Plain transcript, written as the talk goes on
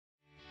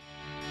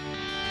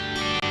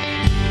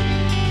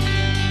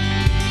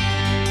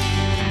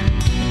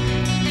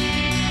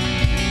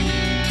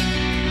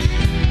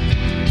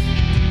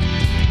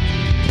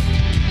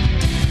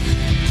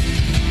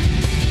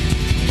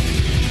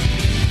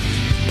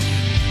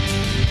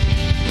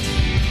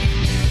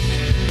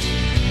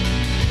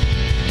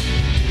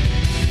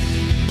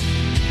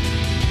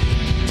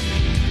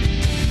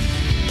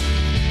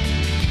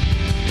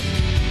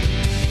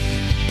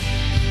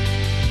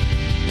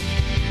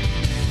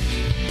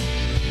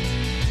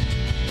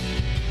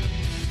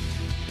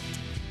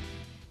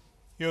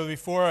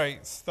Before I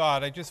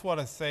start, I just want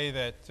to say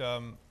that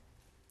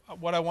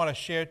what I want to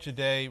share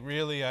today,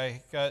 really,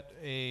 I got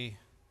the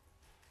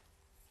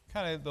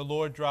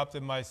Lord dropped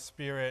in my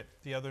spirit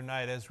the other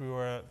night as we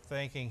were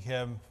thanking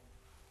Him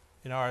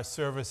in our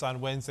service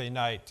on Wednesday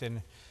night.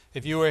 And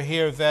if you were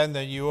here then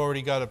you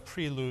already got a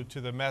prelude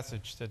to the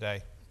message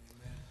today.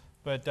 Amen.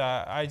 But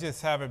I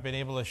just haven't been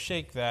able to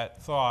shake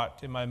that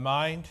thought in my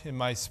mind, in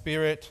my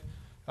spirit.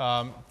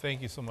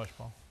 Thank you so much,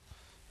 Paul.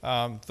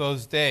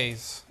 Those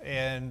days.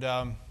 And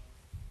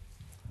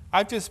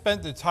I've just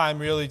spent the time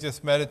really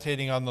just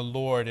meditating on the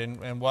Lord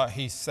and what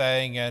He's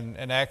saying,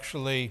 and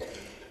actually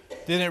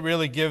didn't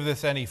really give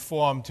this any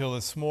form till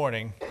this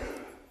morning.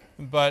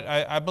 But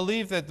I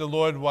believe that the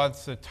Lord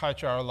wants to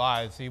touch our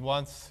lives. He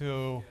wants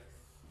to,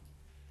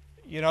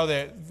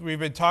 that we've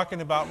been talking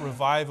about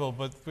revival,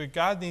 but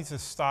God needs to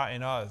start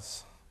in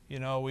us.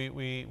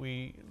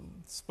 We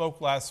spoke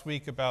last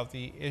week about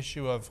the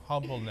issue of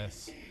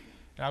humbleness.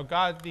 Now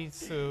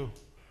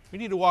we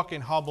need to walk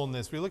in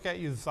humbleness. We look at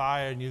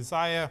Uzziah, and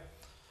Uzziah,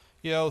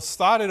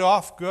 started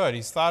off good.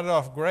 He started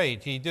off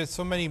great. He did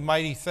so many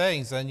mighty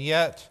things, and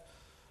yet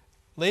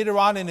later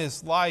on in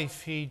his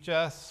life, he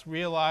just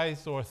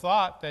realized or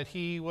thought that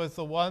he was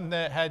the one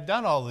that had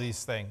done all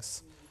these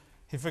things.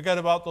 He forgot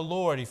about the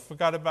Lord. He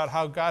forgot about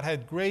how God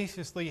had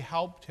graciously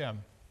helped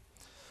him.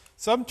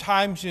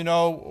 Sometimes,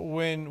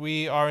 when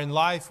we are in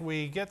life,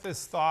 we get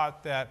this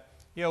thought that,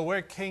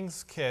 we're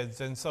king's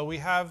kids, and so we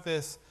have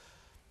this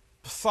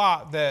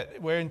thought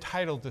that we're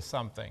entitled to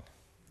something.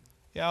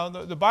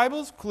 The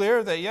Bible's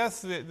clear that,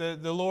 yes, the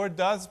Lord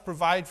does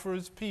provide for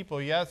His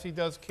people. Yes, He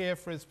does care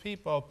for His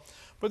people.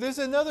 But there's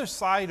another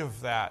side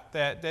of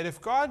that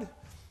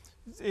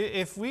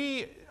if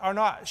we are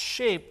not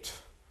shaped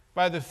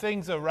by the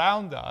things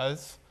around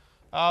us,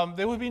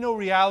 there would be no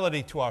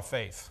reality to our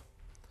faith.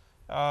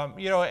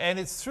 And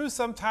it's through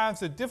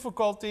sometimes the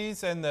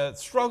difficulties and the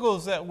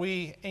struggles that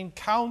we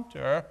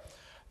encounter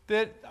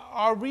that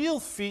our real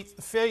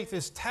faith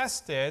is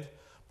tested,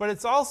 but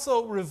it's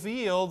also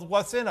revealed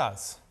what's in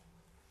us.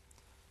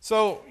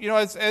 So,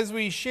 as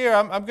we share,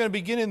 I'm going to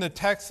begin in the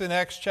text in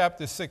Acts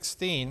chapter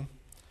 16.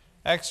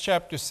 Acts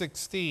chapter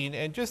 16,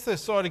 and just to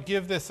sort of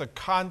give this a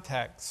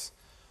context,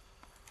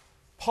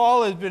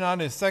 Paul had been on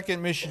his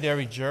second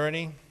missionary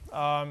journey.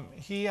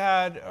 He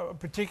had a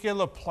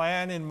particular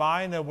plan in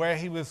mind of where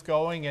he was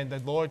going, and the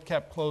Lord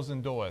kept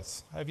closing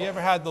doors. Have you ever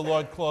had the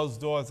Lord close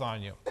doors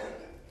on you?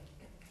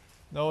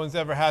 No one's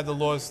ever had the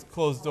Lord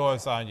close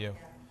doors on you.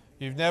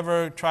 You've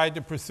never tried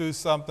to pursue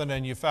something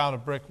and you found a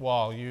brick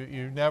wall.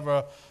 You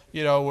never,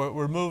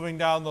 were moving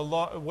down the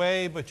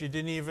way, but you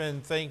didn't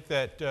even think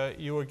that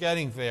you were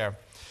getting there.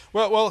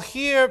 Well,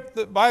 here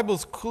the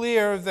Bible's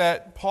clear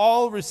that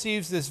Paul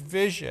receives this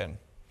vision.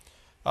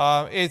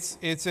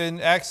 It's in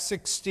Acts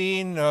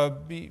 16,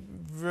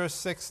 verse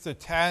 6 to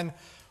 10,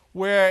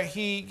 where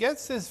he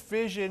gets this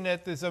vision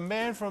that there's a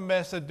man from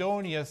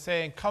Macedonia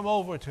saying, come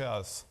over to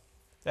us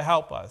to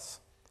help us.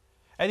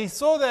 And he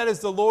saw that as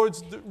the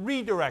Lord's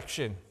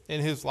redirection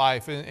in his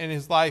life.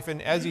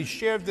 And as he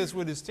shared this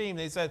with his team,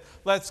 they said,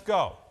 let's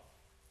go.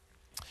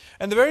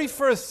 And the very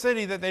first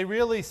city that they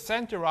really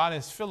center on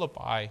is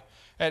Philippi.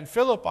 At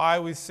Philippi,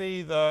 we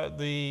see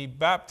the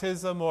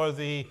baptism or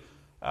the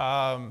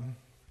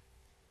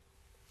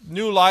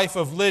new life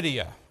of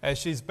Lydia as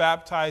she's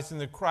baptized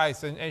into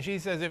Christ. And she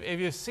says, if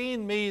you've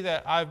seen me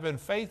that I've been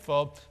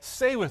faithful,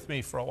 stay with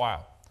me for a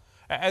while.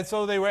 And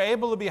so they were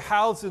able to be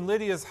housed in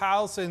Lydia's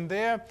house, and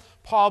there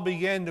Paul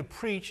began to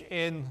preach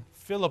in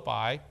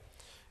Philippi.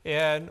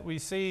 And we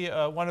see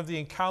one of the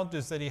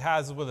encounters that he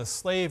has with a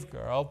slave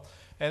girl.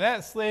 And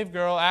that slave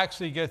girl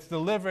actually gets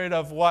delivered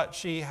of what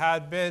she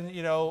had been,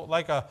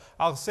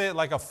 I'll say it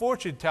like a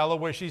fortune teller,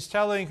 where she's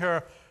telling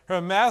her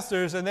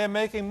masters, and they're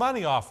making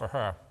money off of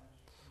her.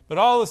 But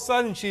all of a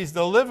sudden she's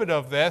delivered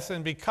of this,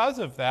 and because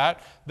of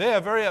that, they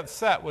are very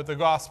upset with the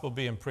gospel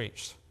being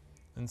preached.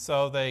 And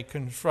so they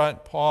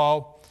confront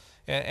Paul,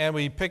 and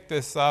we pick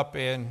this up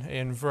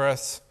in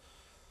verse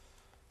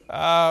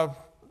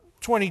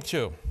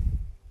 22.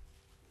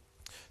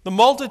 The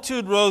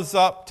multitude rose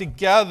up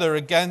together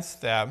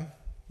against them,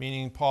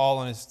 meaning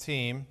Paul and his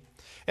team,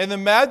 and the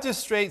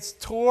magistrates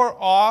tore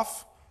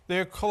off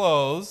their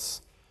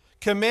clothes,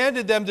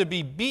 commanded them to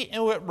be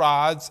beaten with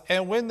rods,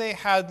 and when they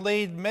had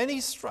laid many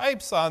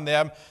stripes on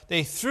them,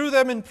 they threw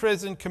them in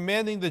prison,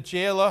 commanding the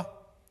jailer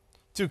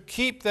to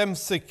keep them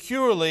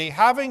securely.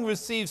 Having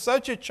received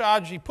such a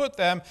charge, he put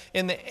them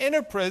in the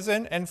inner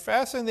prison and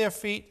fastened their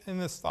feet in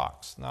the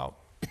stocks. Now,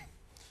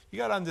 you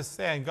got to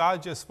understand,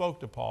 God just spoke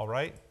to Paul,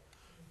 right?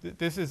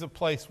 This is a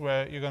place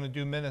where you're going to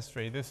do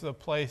ministry. This is a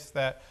place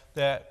that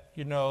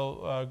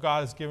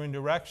God is giving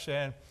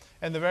direction.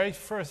 And the very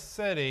first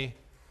city,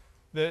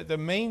 the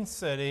main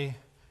city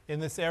in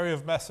this area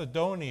of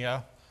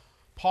Macedonia,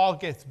 Paul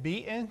gets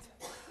beaten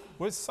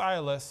with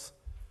Silas,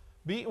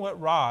 beaten with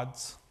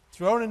rods,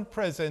 thrown in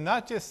prison,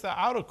 not just the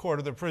outer court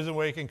of the prison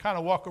where he can kind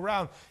of walk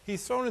around.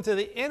 He's thrown into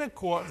the inner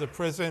court of the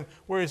prison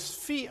where his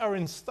feet are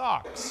in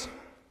stocks.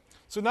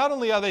 So not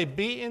only are they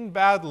beaten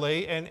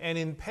badly and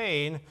in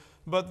pain,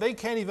 but they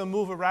can't even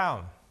move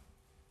around.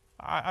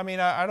 I mean,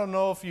 I don't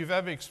know if you've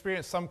ever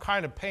experienced some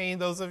kind of pain.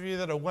 Those of you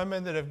that are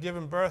women that have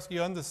given birth,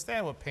 you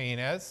understand what pain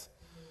is.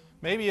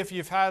 Maybe if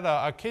you've had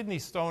a kidney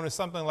stone or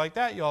something like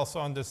that, you also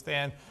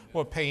understand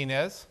what pain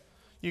is.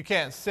 You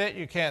can't sit,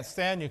 you can't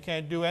stand, you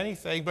can't do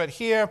anything. But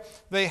here,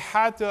 they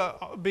had to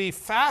be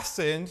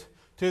fastened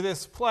to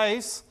this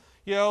place.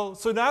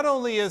 So not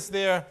only is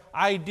their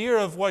idea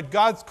of what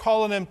God's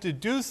calling them to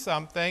do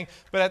something,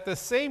 but at the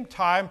same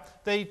time,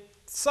 they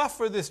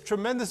suffer this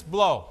tremendous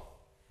blow.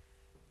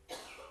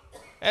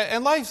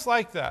 And life's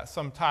like that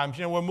sometimes.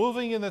 We're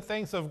moving in the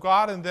things of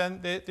God, and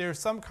then there's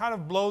some kind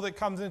of blow that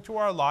comes into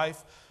our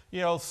life,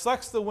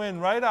 sucks the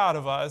wind right out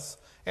of us,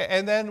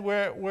 and then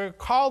we're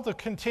called to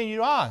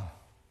continue on.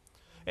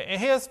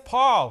 And here's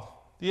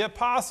Paul, the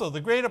apostle,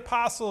 the great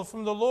apostle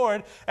from the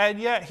Lord, and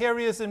yet here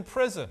he is in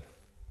prison.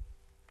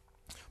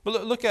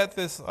 But look at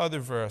this other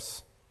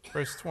verse,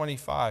 verse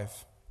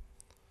 25.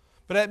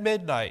 But at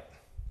midnight,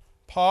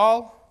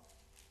 Paul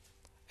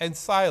and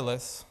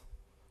Silas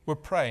were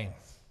praying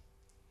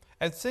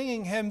and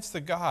singing hymns to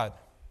God,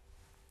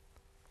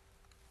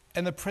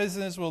 and the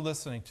prisoners were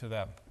listening to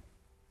them.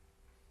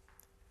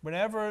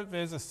 Whenever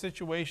there's a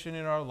situation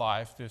in our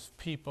life, there's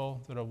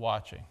people that are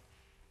watching.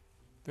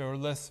 They're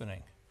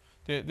listening.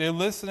 They're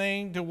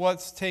listening to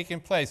what's taking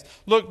place.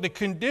 Look, the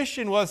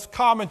condition was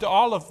common to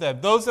all of them.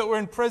 Those that were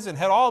in prison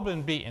had all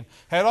been beaten,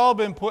 had all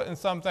been put in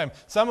something.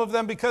 Some of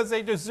them because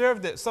they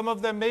deserved it. Some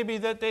of them maybe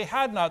that they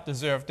had not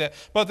deserved it.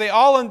 But they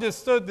all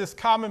understood this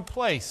common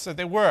place that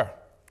they were.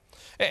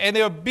 And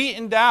they were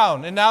beaten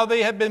down, and now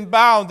they had been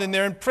bound, and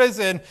they're in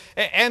prison,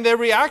 and their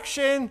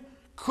reaction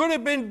could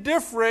have been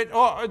different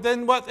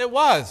than what it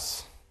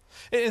was.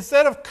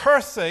 Instead of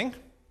cursing,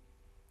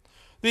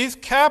 these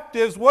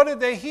captives, what did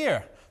they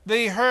hear?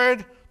 They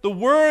heard the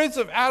words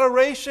of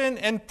adoration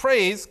and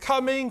praise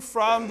coming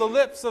from the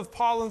lips of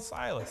Paul and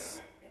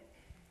Silas.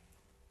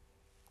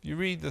 You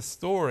read the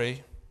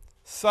story,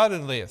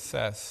 suddenly it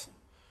says,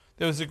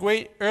 there was a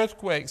great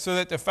earthquake so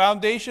that the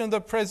foundation of the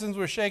prisons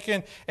were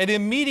shaken, and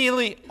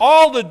immediately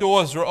all the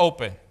doors were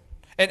open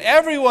and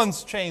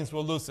everyone's chains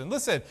were loosened.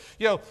 Listen,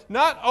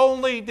 not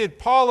only did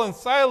Paul and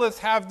Silas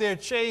have their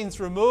chains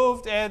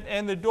removed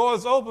and the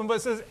doors open, but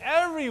it says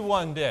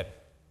everyone did.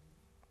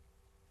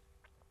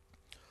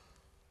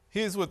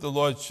 Here's what the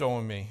Lord's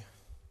showing me.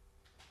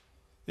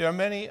 There are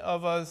many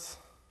of us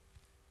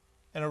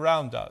and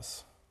around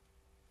us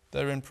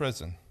that are in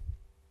prison.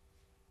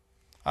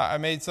 I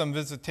made some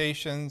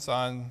visitations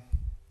on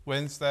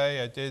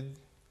Wednesday. I did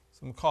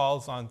some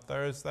calls on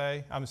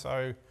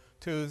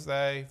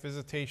Tuesday,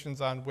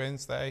 visitations on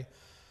Wednesday.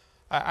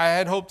 I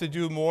had hoped to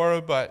do more,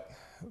 but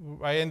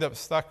I ended up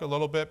stuck a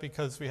little bit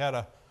because we had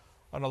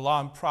an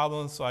alarm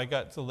problem, so I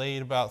got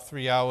delayed about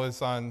 3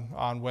 hours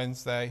on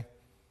Wednesday.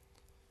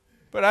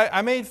 But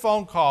I made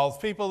phone calls,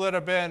 people that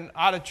have been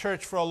out of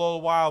church for a little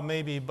while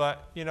maybe,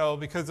 but,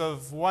 because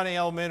of one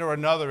ailment or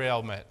another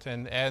ailment.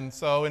 And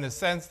so in a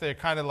sense, they're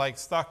kind of like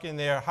stuck in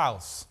their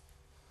house.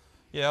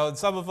 And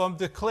some of them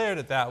declared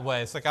it that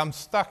way. It's like, I'm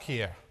stuck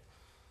here.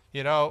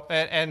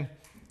 There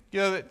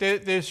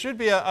should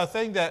be a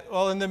thing that,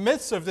 well, in the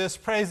midst of this,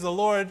 praise the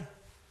Lord,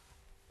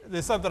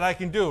 there's something I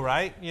can do,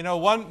 right?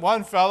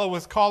 One fellow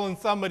was calling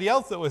somebody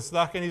else that was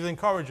stuck, and he's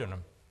encouraging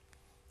them.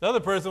 The other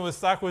person was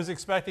stuck, was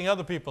expecting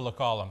other people to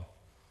call him.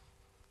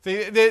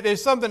 See,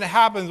 there's something that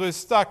happens when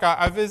stuck.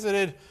 I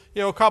visited,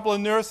 a couple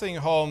of nursing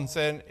homes,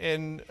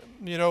 and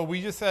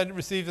we just had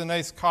received a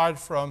nice card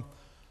from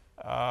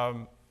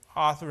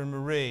Arthur and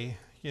Marie,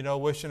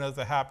 wishing us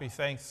a happy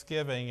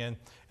Thanksgiving.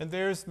 And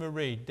there's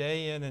Marie,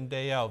 day in and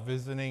day out,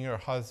 visiting her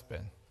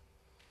husband.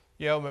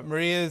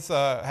 Marie has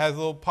a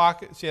little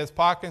she has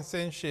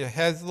Parkinson's, she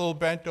has a little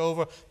bent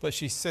over, but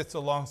she sits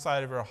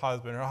alongside of her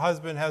husband. Her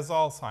husband has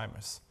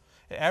Alzheimer's.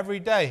 Every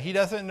day, he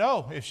doesn't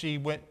know if she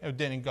went or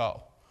didn't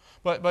go.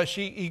 But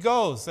she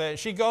goes and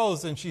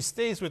she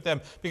stays with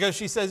them because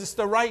she says it's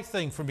the right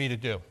thing for me to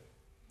do.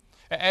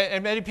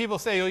 And many people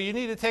say, well, you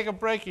need to take a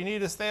break, you need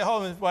to stay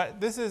home. But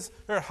this is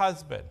her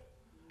husband.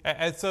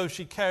 And so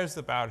she cares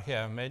about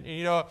him. And,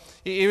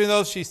 even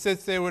though she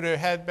sits there with her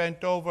head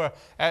bent over,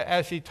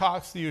 as she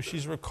talks to you,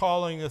 she's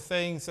recalling the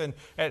things, and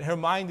her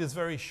mind is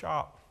very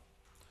sharp.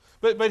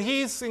 But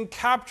he's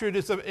captured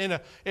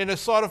in a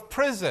sort of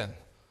prison.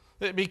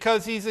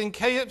 Because he's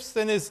encased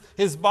in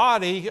his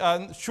body,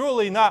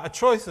 surely not a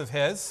choice of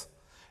his.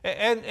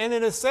 And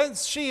in a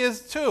sense, she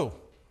is too.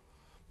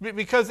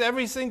 Because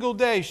every single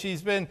day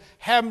she's been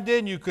hemmed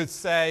in, you could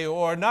say,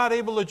 or not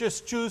able to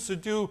just choose to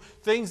do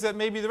things that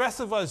maybe the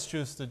rest of us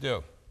choose to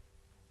do.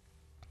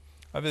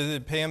 I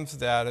visited Pam's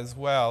dad as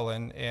well,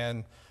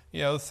 and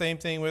same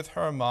thing with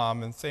her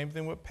mom, and same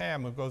thing with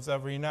Pam, who goes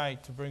every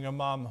night to bring her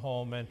mom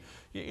home. And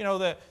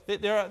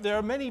there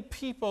are many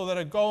people that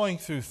are going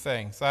through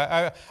things.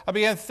 I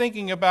began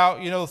thinking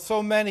about,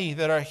 so many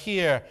that are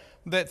here,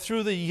 that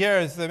through the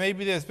years that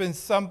maybe there's been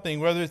something,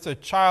 whether it's a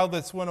child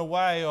that's went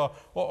away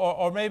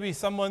or maybe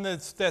someone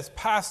that's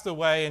passed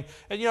away.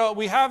 And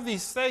we have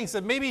these things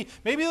that maybe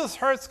those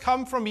hurts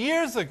come from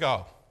years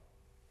ago.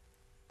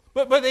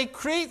 But they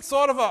create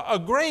sort of a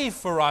grave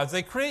for us.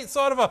 They create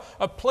sort of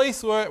a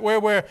place where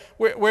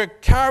we're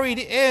carried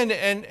in.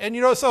 And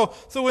you know, so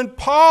when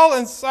Paul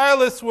and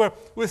Silas were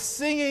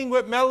singing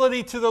with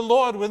melody to the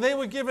Lord, when they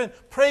were giving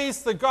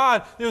praise to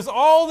God, there was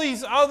all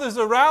these others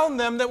around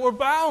them that were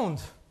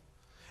bound.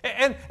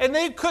 And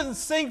they couldn't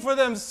sing for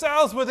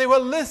themselves, but they were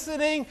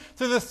listening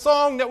to the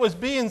song that was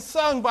being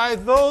sung by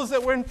those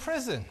that were in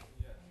prison.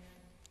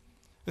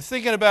 I was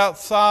thinking about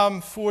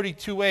Psalm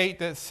 42:8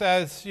 that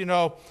says, you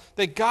know,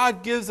 that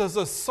God gives us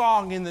a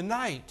song in the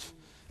night.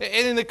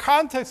 And in the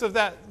context of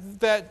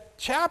that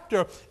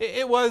chapter,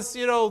 it was,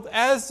 you know,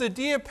 as the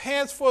deer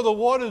pants for the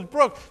water's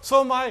brook,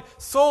 so my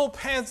soul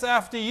pants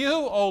after you,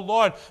 O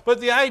Lord. But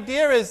the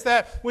idea is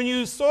that when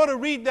you sort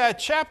of read that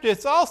chapter,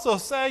 it's also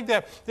saying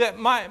that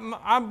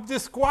I'm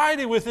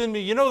disquieted within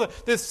me. You know,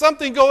 there's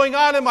something going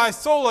on in my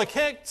soul. I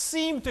can't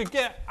seem to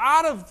get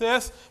out of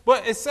this.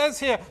 But it says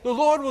here, the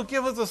Lord will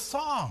give us a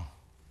song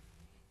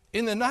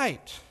in the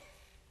night.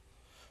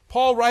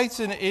 Paul writes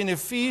in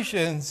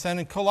Ephesians and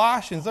in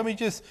Colossians. Let me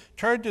just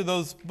turn to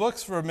those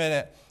books for a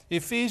minute.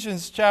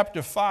 Ephesians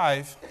chapter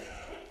 5,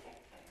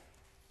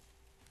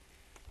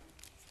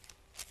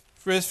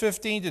 verse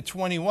 15 to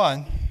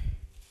 21.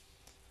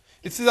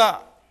 It says,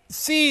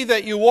 see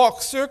that you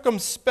walk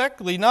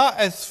circumspectly, not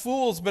as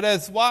fools, but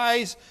as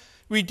wise,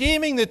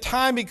 redeeming the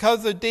time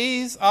because the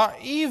days are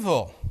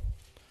evil.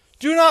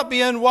 Do not be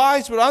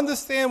unwise, but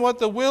understand what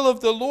the will of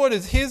the Lord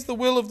is. Here's the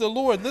will of the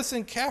Lord.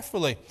 Listen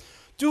carefully.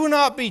 Do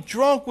not be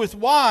drunk with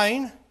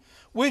wine,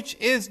 which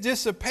is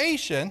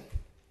dissipation,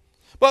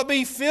 but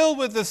be filled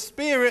with the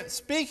Spirit,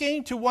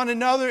 speaking to one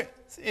another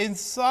in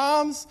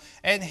psalms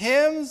and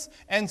hymns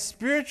and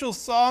spiritual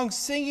songs,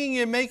 singing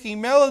and making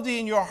melody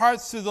in your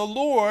hearts to the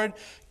Lord,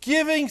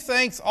 giving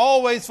thanks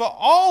always for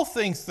all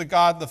things to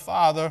God the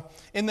Father,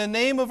 in the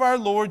name of our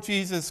Lord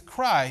Jesus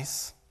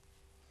Christ,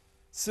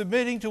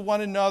 submitting to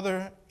one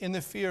another in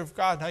the fear of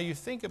God. Now you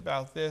think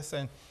about this,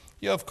 and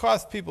you know, of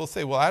course, people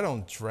say, well, I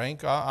don't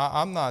drink.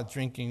 I'm not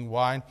drinking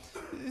wine.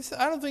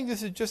 I don't think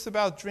this is just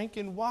about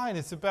drinking wine.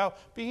 It's about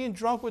being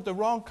drunk with the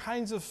wrong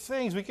kinds of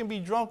things. We can be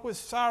drunk with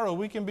sorrow.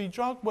 We can be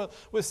drunk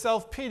with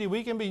self-pity.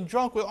 We can be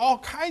drunk with all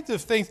kinds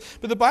of things.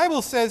 But the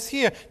Bible says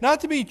here,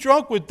 not to be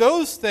drunk with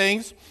those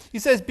things. He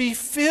says, be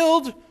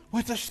filled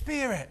with the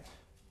Spirit.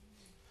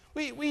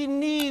 We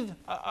need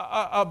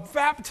a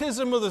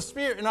baptism of the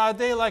Spirit in our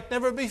day like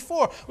never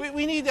before.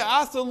 We need to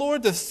ask the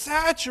Lord to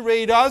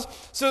saturate us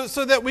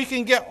so that we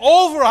can get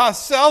over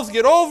ourselves,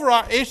 get over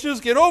our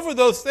issues, get over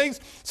those things,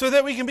 so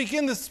that we can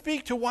begin to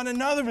speak to one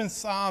another in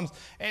psalms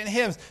and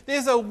hymns.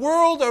 There's a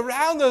world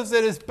around us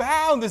that is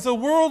bound. There's a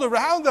world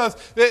around us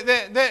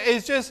that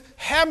is just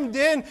hemmed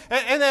in.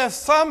 And there's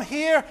some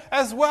here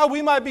as well.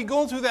 We might be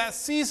going through that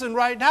season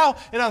right now.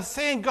 And I'm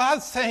saying,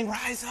 God's saying,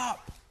 rise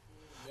up.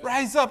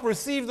 Rise up,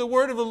 receive the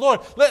word of the Lord.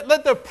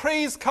 Let the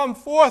praise come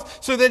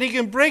forth so that he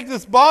can break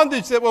this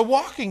bondage that we're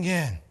walking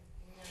in.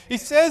 He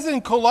says in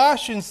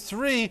Colossians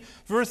 3,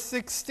 verse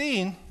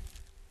 16,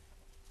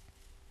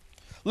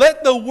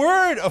 let the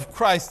word of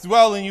Christ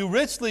dwell in you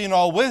richly in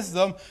all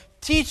wisdom,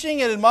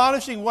 teaching and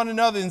admonishing one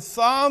another in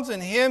psalms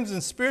and hymns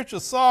and spiritual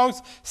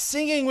songs,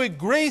 singing with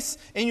grace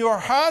in your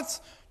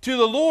hearts to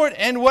the Lord,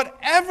 and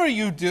whatever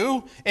you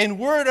do, in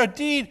word or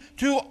deed,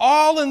 do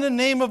all in the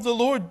name of the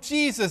Lord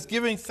Jesus,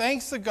 giving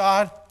thanks to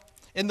God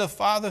and the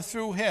Father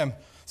through him.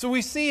 So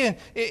we see in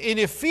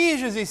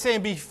Ephesians, he's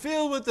saying, be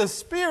filled with the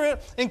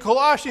Spirit. In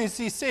Colossians,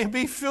 he's saying,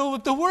 be filled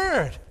with the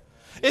Word.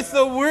 It's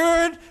the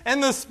Word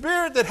and the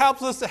Spirit that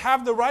helps us to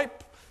have the right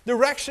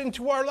direction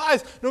to our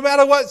lives, no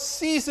matter what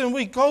season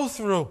we go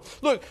through.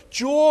 Look,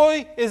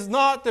 joy is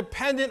not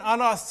dependent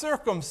on our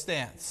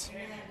circumstance.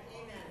 Amen.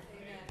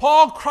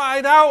 Paul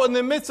cried out in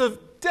the midst of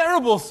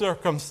terrible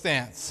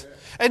circumstance.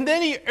 And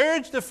then he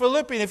urged the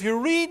Philippians. If you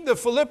read the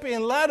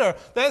Philippian letter,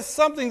 that's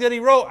something that he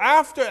wrote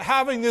after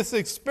having this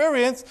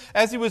experience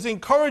as he was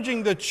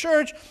encouraging the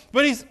church.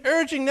 But he's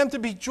urging them to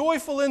be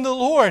joyful in the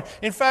Lord.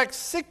 In fact,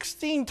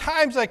 16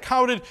 times I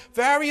counted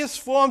various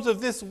forms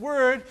of this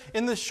word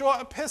in the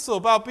short epistle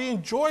about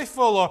being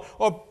joyful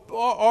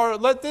or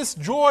let this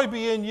joy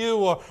be in you,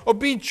 or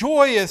be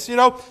joyous. You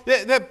know,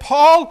 that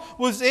Paul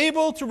was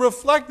able to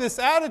reflect this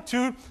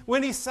attitude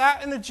when he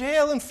sat in the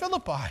jail in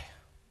Philippi.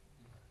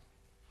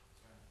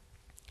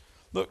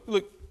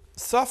 Look,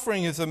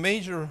 suffering is a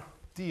major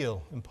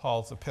deal in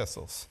Paul's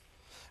epistles.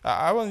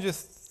 I want to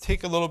just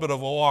take a little bit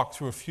of a walk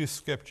through a few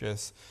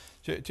scriptures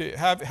to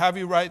have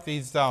you write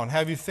these down,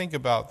 have you think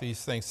about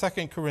these things.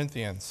 2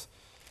 Corinthians.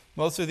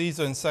 Most of these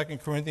are in 2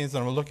 Corinthians,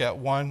 and we'll look at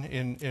one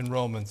in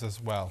Romans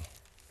as well.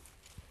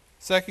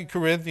 2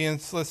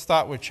 Corinthians, let's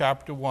start with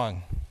chapter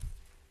 1,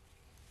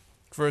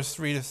 verse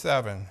 3 to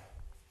 7.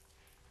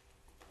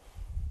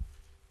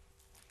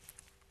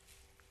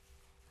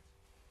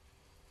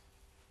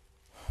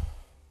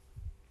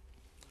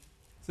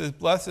 It says,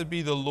 blessed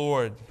be the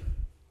Lord,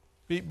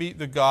 be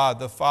the God,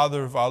 the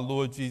Father of our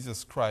Lord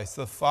Jesus Christ,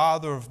 the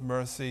Father of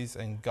mercies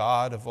and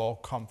God of all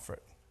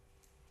comfort,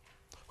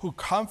 who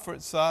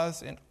comforts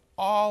us in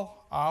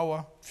all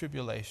our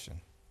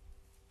tribulation,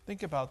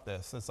 Think about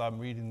this as I'm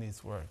reading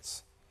these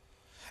words.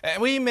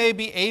 And we may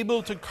be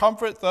able to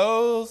comfort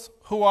those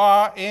who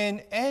are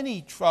in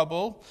any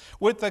trouble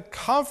with the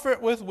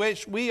comfort with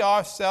which we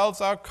ourselves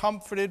are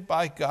comforted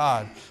by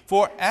God.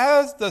 For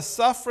as the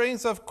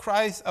sufferings of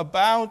Christ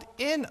abound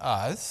in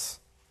us,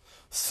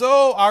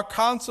 so our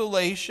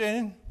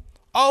consolation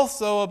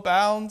also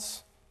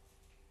abounds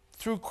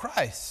through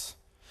Christ.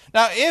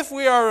 Now, if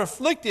we are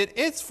afflicted,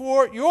 it's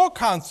for your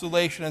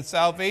consolation and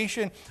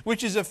salvation,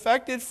 which is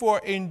effected for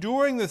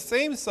enduring the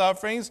same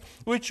sufferings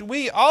which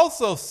we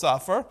also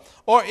suffer.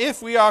 Or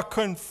if we are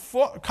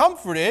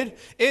comforted,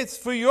 it's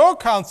for your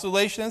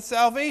consolation and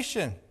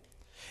salvation.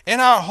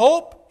 And our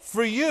hope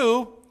for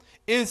you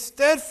is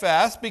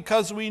steadfast,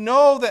 because we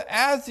know that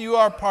as you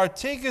are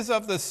partakers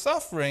of the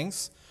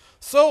sufferings,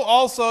 so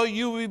also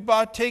you will be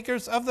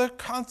partakers of the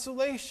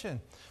consolation.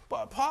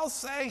 But Paul's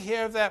saying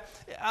here that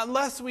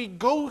unless we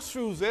go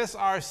through this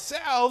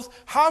ourselves,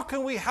 how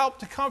can we help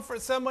to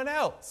comfort someone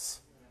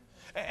else?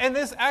 And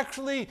this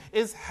actually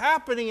is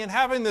happening and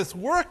having this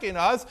work in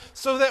us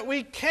so that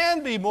we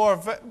can be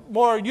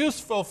more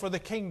useful for the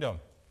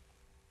kingdom.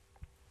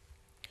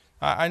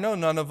 I know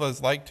none of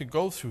us like to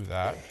go through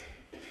that.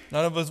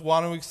 None of us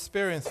want to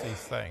experience these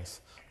things.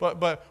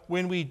 But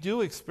when we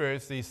do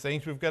experience these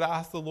things, we've got to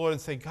ask the Lord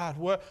and say, God,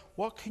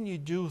 what can you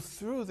do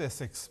through this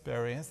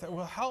experience that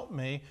will help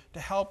me to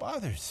help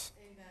others?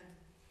 Amen.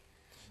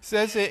 It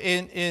says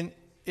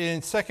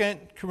in 2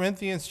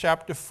 Corinthians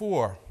chapter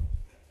 4,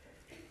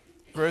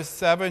 verse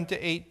 7 to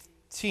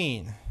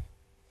 18.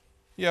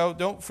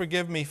 Don't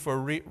forgive me for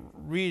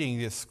reading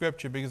this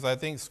scripture, because I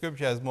think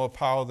scripture has more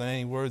power than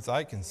any words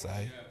I can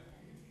say.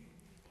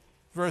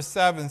 Verse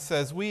 7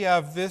 says, we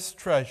have this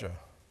treasure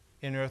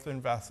in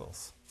earthen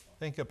vessels.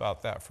 Think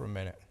about that for a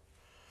minute.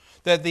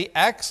 That the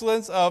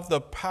excellence of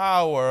the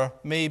power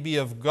may be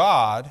of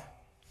God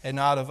and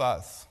not of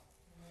us.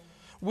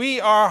 We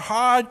are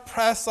hard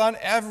pressed on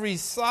every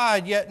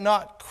side, yet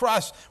not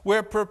crushed.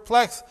 We're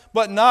perplexed,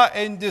 but not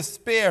in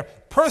despair.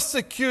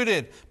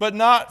 Persecuted, but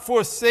not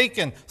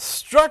forsaken.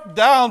 Struck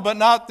down, but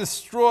not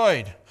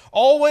destroyed.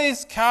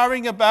 Always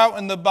carrying about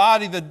in the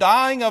body the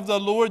dying of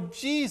the Lord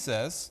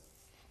Jesus,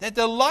 that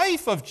the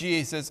life of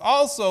Jesus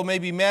also may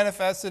be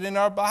manifested in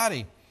our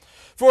body.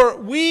 For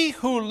we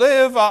who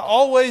live are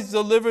always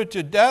delivered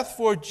to death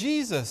for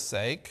Jesus'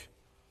 sake,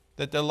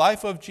 that the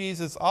life of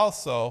Jesus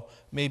also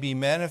may be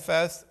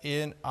manifest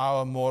in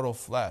our mortal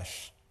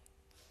flesh.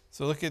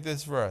 So look at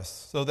this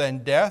verse. So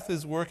then death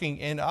is working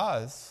in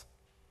us,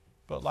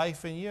 but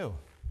life in you.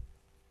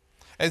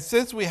 And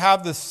since we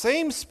have the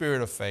same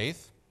spirit of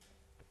faith,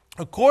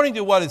 according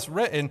to what is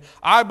written,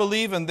 I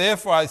believe and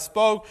therefore I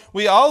spoke,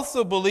 we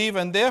also believe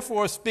and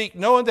therefore speak,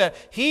 knowing that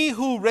he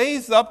who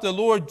raised up the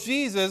Lord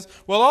Jesus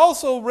will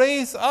also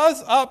raise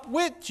us up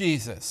with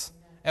Jesus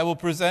and will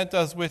present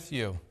us with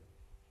you.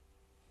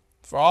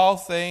 For all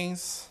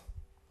things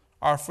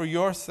are for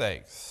your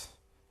sakes,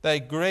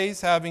 that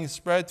grace having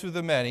spread to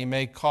the many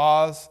may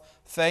cause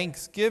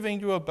thanksgiving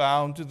to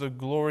abound to the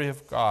glory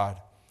of God.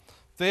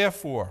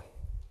 Therefore,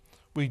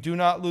 we do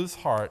not lose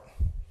heart.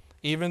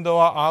 Even though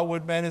our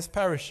outward man is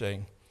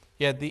perishing,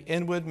 yet the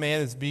inward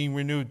man is being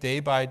renewed day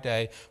by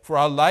day. For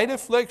our light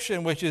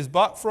affliction, which is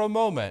but for a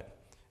moment,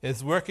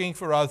 is working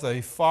for us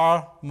a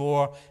far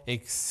more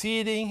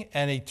exceeding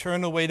and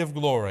eternal weight of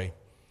glory.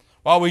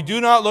 While we do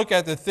not look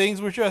at the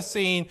things which are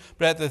seen,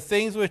 but at the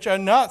things which are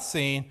not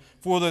seen,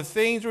 for the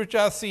things which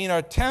are seen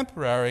are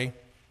temporary,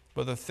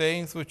 but the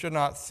things which are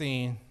not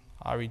seen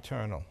are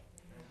eternal.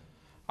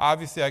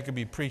 Obviously, I could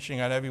be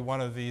preaching on every one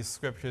of these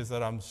scriptures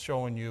that I'm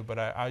showing you, but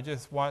I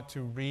just want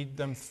to read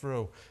them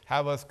through,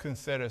 have us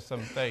consider some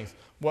things.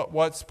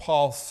 What's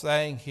Paul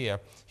saying here?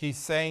 He's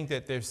saying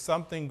that there's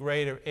something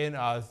greater in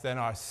us than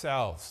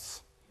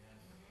ourselves.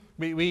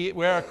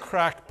 We're a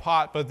cracked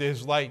pot, but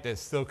there's light that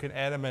still can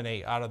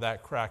emanate out of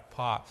that cracked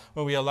pot.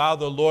 When we allow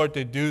the Lord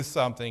to do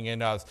something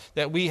in us,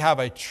 that we have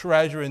a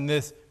treasure in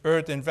this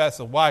earthen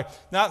vessel. Why?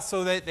 Not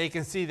so that they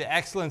can see the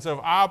excellence of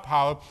our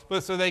power,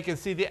 but so they can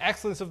see the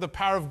excellence of the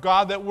power of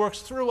God that works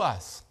through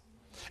us.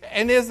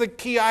 And there's the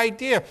key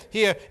idea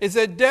here, is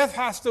that death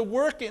has to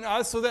work in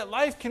us so that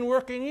life can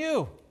work in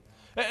you.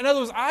 In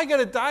other words, I got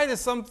to die to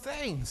some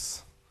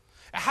things.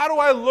 How do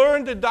I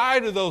learn to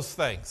die to those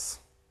things?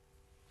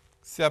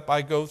 Except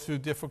I go through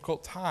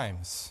difficult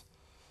times.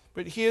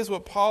 But here's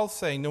what Paul's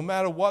saying. No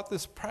matter what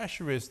this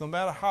pressure is, no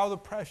matter how the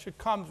pressure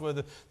comes,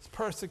 whether it's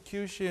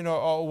persecution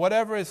or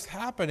whatever is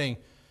happening,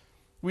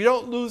 we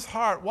don't lose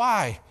heart.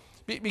 Why?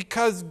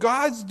 Because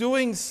God's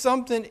doing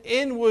something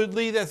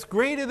inwardly that's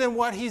greater than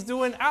what he's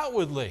doing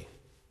outwardly.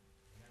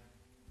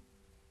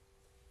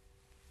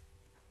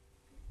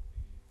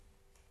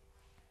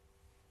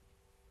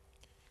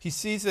 He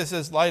sees this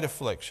as light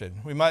affliction.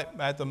 We might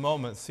at the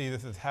moment see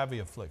this as heavy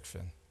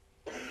affliction.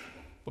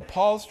 But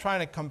Paul's trying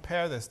to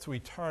compare this to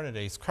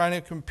eternity. He's trying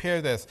to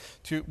compare this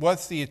to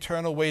what's the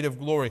eternal weight of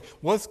glory.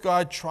 What's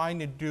God trying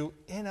to do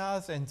in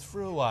us and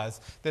through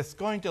us that's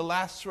going to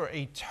last for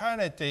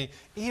eternity,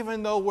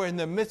 even though we're in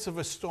the midst of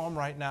a storm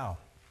right now.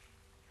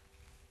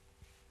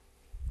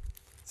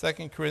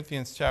 2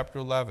 Corinthians chapter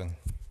 11,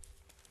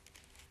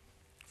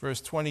 verse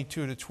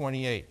 22 to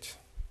 28.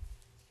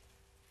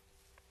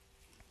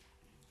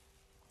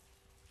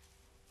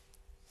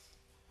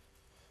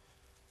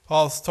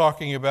 Paul's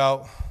talking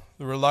about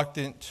the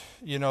reluctant,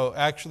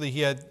 actually he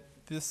had,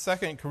 this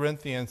 2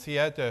 Corinthians, he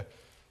had to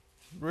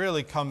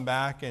really come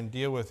back and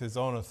deal with his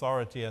own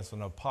authority as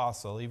an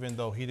apostle. Even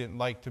though he didn't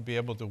like to be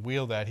able to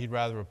wield that, he'd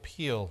rather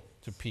appeal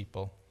to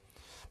people.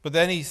 But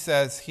then he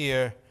says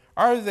here,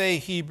 are they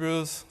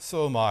Hebrews?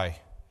 So am I.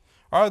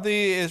 Are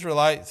they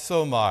Israelites?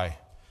 So am I.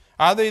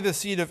 Are they the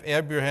seed of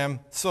Abraham?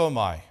 So am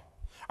I.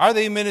 Are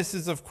they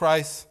ministers of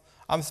Christ?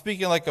 I'm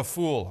speaking like a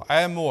fool.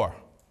 I am more.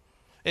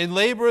 In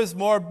labors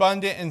more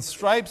abundant, in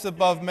stripes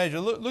above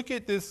measure. Look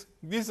at this.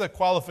 These are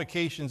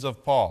qualifications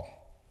of Paul.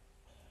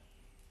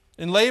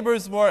 In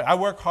labors more, I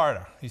work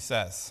harder, he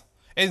says.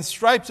 In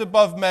stripes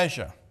above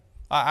measure.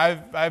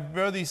 I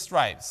bear these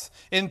stripes.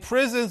 In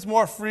prisons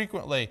more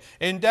frequently.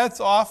 In debts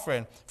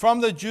often.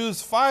 From the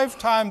Jews 5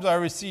 times I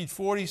received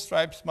 40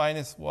 stripes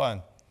minus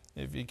 1.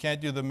 If you can't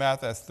do the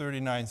math, that's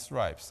 39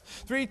 stripes.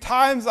 3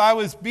 times I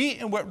was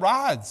beaten with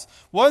rods.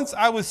 Once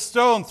I was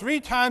stoned. 3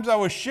 times I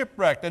was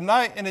shipwrecked. A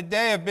night and a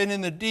day I've been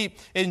in the deep.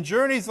 In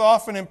journeys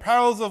often, in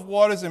perils of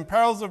waters, in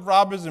perils of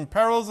robbers, in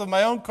perils of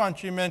my own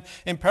countrymen,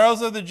 in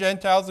perils of the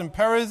Gentiles, in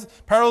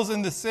perils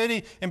in the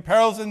city, in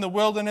perils in the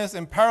wilderness,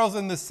 in perils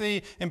in the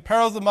sea, in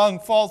perils among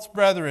false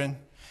brethren.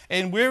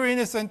 In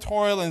weariness and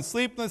toil, in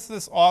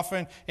sleeplessness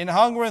often, in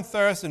hunger and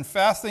thirst, in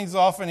fastings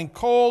often, in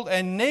cold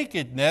and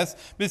nakedness,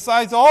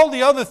 besides all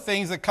the other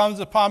things that comes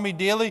upon me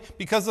daily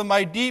because of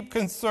my deep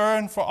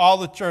concern for all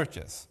the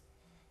churches.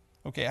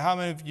 Okay, how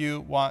many of you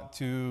want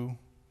to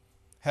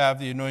have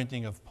the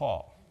anointing of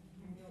Paul?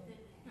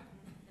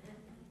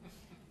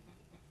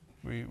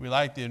 We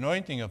like the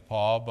anointing of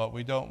Paul, but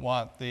we don't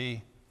want the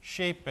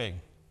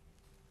shaping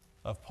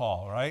of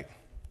Paul, right?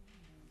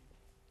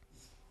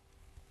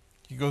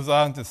 He goes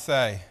on to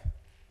say,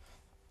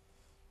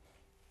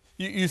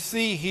 you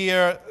see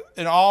here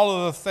in all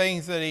of the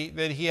things that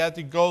he had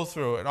to go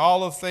through and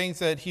all of the things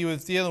that he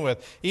was dealing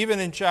with.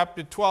 Even in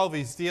chapter 12,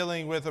 he's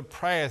dealing with a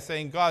prayer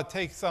saying, God,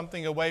 take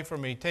something away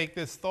from me. Take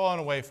this thorn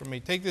away from me.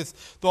 Take this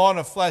thorn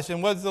of flesh.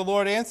 And what does the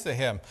Lord answer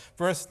him?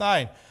 Verse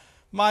 9,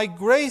 my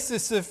grace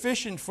is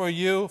sufficient for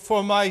you,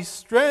 for my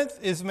strength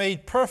is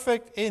made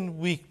perfect in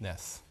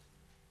weakness.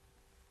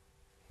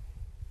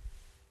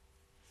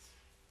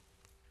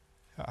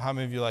 How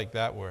many of you like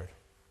that word?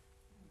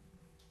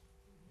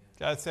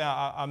 God saying,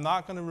 I'm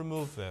not going to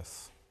remove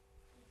this.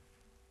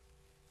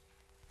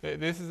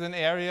 This is an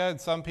area,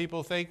 and some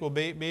people think, well,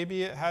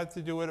 maybe it had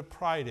to do with a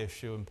pride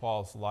issue in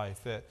Paul's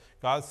life. That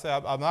God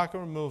said, I'm not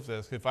going to remove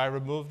this. If I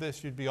remove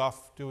this, you'd be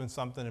off doing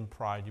something in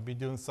pride. You'd be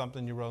doing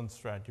something in your own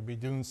strength. You'd be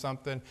doing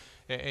something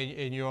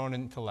in your own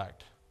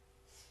intellect.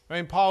 I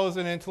mean, Paul was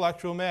an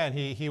intellectual man.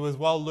 He was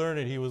well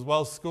learned. He was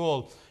well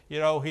schooled.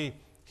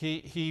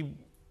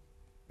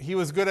 He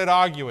was good at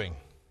arguing.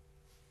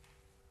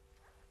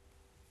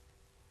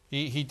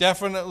 He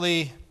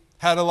definitely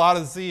had a lot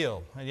of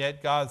zeal. And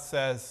yet God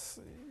says,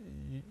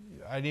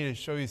 I need to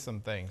show you some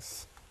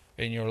things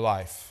in your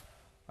life.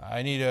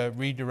 I need to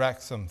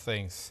redirect some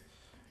things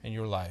in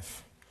your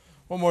life.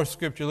 One more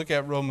scripture. Look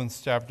at Romans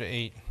chapter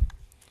 8,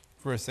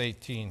 verse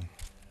 18.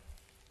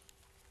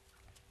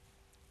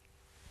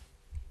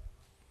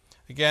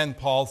 Again,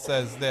 Paul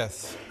says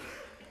this.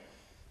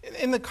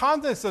 In the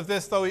context of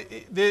this, though,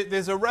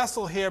 there's a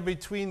wrestle here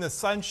between the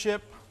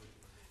sonship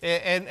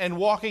and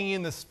walking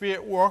in the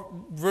Spirit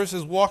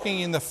versus walking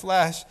in the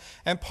flesh.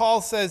 And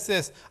Paul says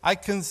this, I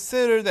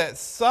consider that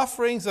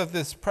sufferings of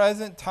this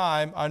present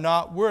time are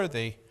not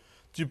worthy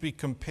to be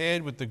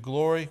compared with the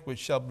glory which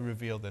shall be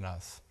revealed in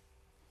us.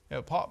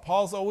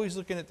 Paul's always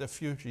looking at the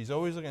future. He's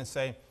always looking and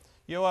saying,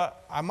 you know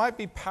what, I might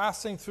be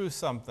passing through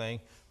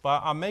something,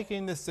 but I'm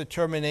making this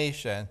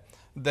determination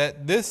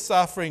that this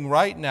suffering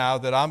right now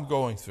that I'm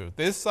going through,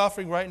 this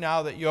suffering right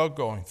now that you're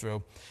going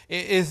through,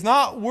 is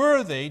not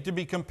worthy to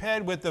be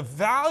compared with the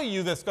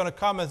value that's going to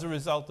come as a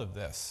result of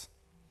this.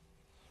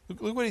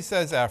 Look what he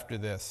says after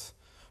this.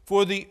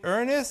 For the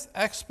earnest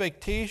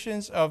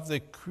expectations of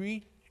the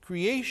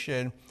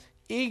creation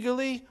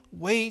eagerly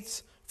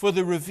waits for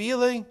the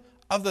revealing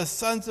of the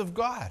sons of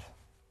God.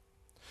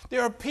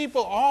 There are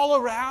people all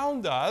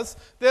around us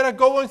that are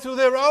going through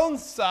their own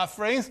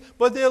sufferings,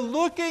 but they're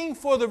looking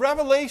for the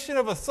revelation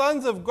of the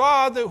sons of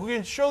God who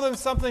can show them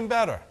something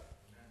better.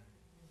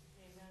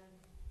 Amen.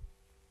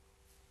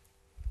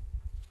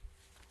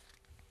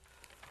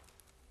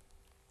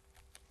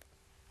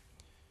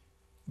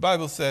 The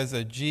Bible says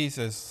that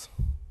Jesus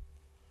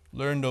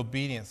learned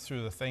obedience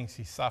through the things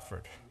he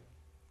suffered.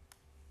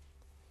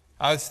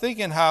 I was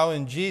thinking how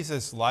in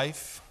Jesus'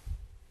 life,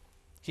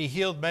 he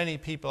healed many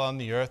people on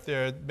the earth.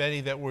 There are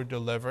many that were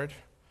delivered.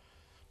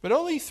 But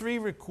only 3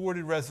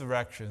 recorded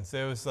resurrections.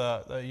 There was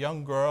a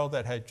young girl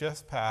that had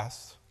just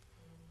passed,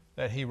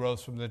 that he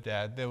rose from the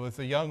dead. There was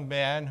a young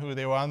man who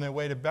they were on their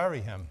way to bury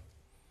him,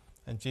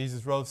 and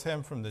Jesus rose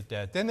him from the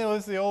dead. Then there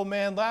was the old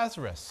man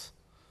Lazarus,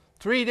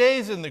 3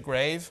 days in the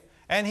grave,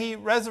 and he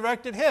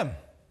resurrected him.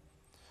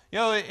 You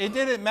know, it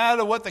didn't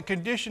matter what the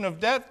condition of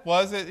death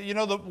was.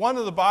 One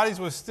of the bodies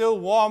was still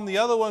warm. The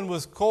other one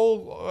was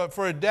cold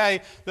for a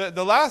day.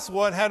 The last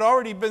one had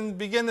already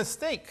begun to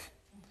stink.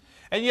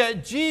 And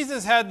yet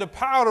Jesus had the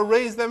power to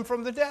raise them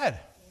from the dead.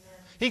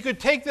 He could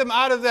take them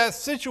out of that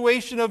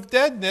situation of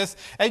deadness.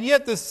 And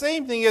yet the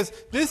same thing is,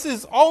 this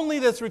is only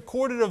that's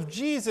recorded of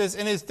Jesus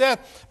and his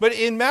death. But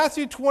in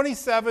Matthew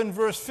 27,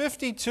 verse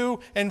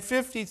 52 and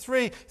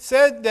 53,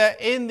 said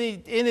that in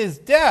his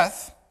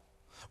death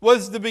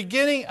was the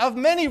beginning of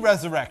many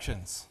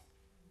resurrections.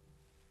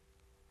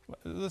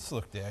 Let's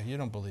look there. You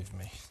don't believe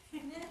me.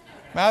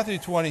 Matthew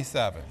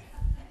 27.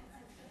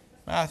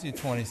 Matthew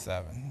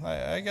 27.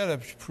 I got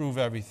to prove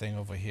everything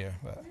over here.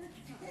 But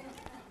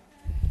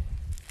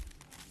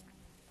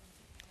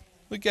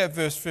look at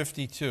verse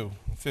 52,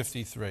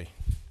 53. Let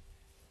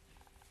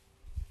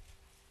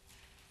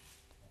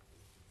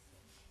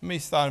me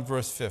start in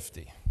verse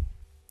 50.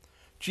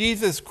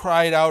 Jesus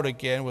cried out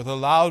again with a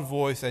loud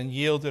voice and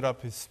yielded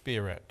up his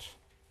spirit.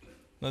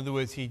 In other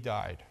words, he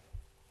died.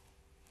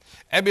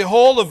 And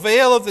behold, the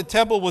veil of the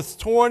temple was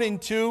torn in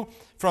two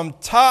from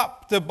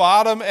top to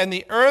bottom, and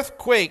the earth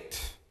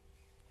quaked,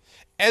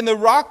 and the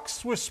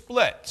rocks were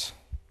split,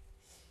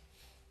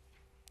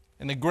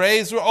 and the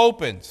graves were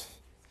opened,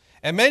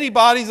 and many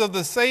bodies of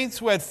the saints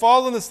who had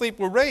fallen asleep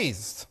were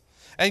raised.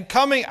 And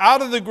coming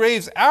out of the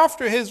graves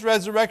after his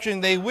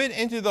resurrection, they went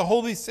into the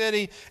holy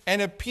city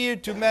and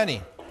appeared to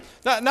many.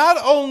 Now, not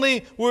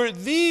only were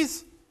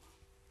these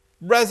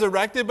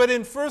resurrected, but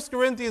in 1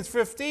 Corinthians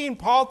 15,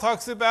 Paul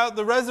talks about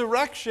the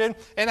resurrection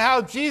and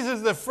how Jesus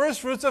is the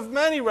first fruits of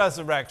many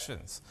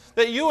resurrections.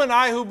 That you and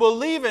I who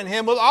believe in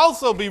him will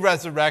also be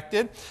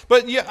resurrected.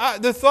 But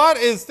the thought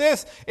is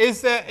this,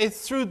 is that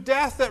it's through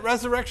death that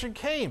resurrection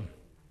came.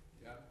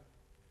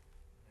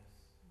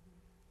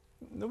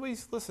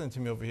 Nobody's listening to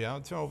me over here.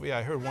 I'll turn over here.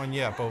 I heard one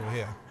yap over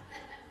here.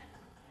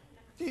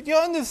 Do you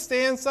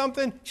understand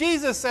something?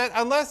 Jesus said,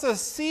 unless a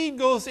seed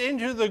goes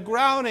into the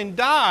ground and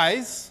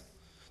dies,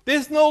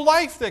 there's no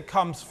life that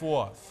comes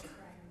forth.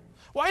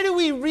 Why do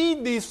we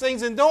read these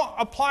things and don't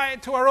apply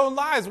it to our own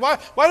lives? Why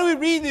do we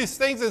read these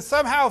things and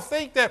somehow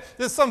think that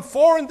there's some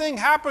foreign thing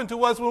happen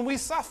to us when we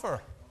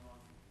suffer?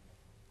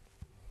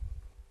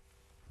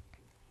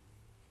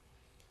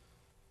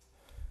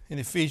 In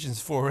Ephesians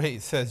 4:8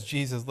 it says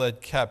Jesus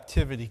led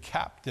captivity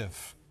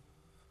captive.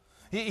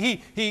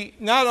 He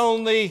not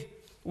only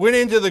went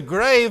into the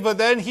grave, but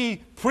then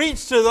he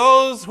preached to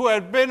those who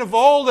had been of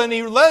old, and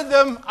he led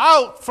them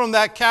out from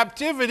that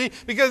captivity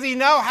because he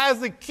now has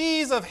the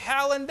keys of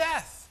hell and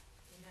death.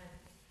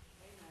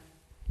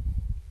 Amen.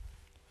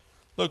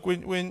 Look,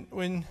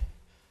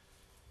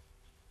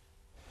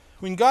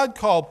 when God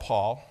called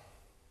Paul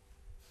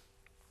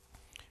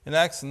in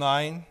Acts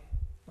 9,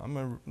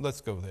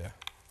 let's go there.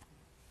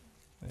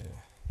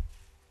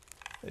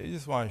 I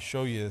just want to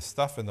show you the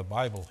stuff in the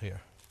Bible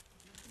here.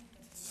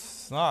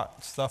 It's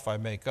not stuff I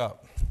make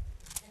up.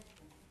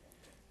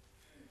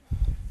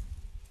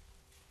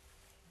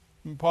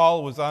 When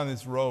Paul was on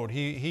his road.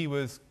 He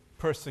was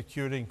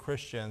persecuting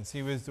Christians.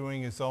 He was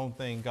doing his own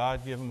thing.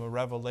 God gave him a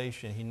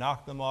revelation. He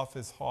knocked them off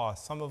his horse.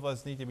 Some of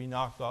us need to be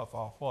knocked off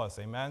our horse.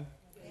 Amen?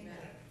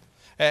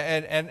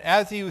 Amen. And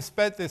as he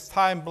spent this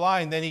time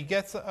blind, then he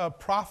gets a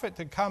prophet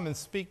to come and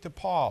speak to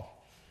Paul.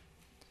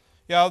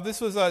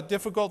 This was a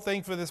difficult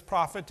thing for this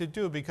prophet to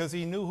do because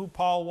he knew who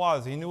Paul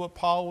was. He knew what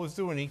Paul was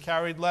doing. He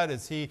carried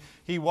letters.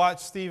 He watched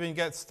Stephen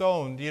get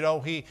stoned.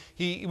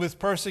 He was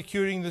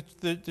persecuting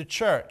the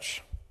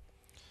church.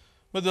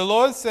 But the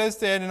Lord says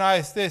to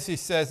Ananias this, he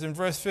says in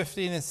verse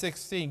 15 and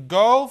 16,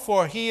 "Go,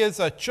 for he is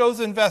a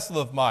chosen vessel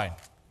of mine,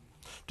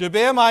 to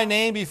bear my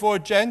name before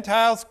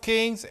Gentiles,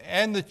 kings,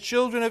 and the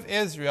children of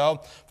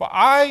Israel, for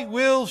I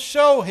will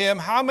show him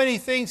how many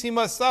things he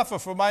must suffer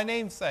for my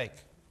name's sake."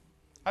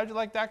 How'd you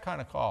like that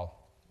kind of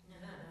call?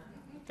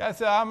 God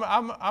said,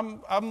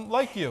 I'm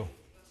like you.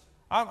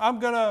 I'm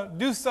going to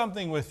do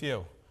something with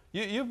you.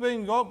 You've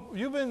been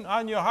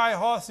on your high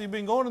horse. You've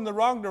been going in the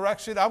wrong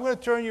direction. I'm going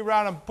to turn you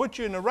around and put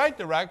you in the right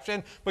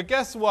direction. But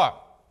guess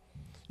what?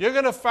 You're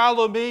going to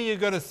follow me. You're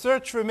going to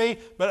search for me.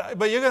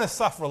 But you're going to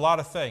suffer a lot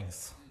of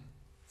things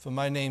for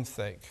my name's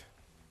sake.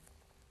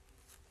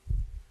 I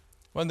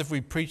wonder if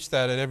we preach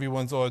that at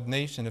everyone's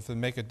ordination, if it would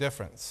make a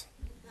difference.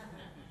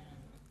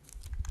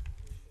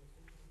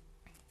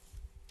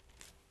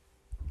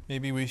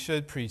 Maybe we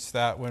should preach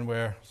that when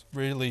we're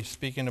really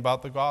speaking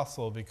about the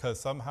gospel, because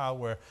somehow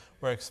we're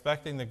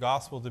expecting the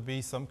gospel to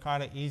be some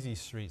kind of easy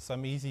street,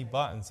 some easy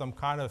button, some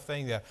kind of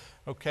thing that,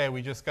 okay,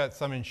 we just got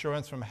some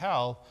insurance from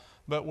hell,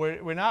 but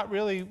we're not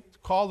really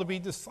called to be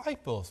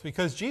disciples,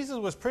 because Jesus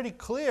was pretty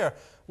clear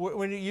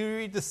when you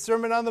read the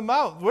Sermon on the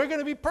Mount. We're going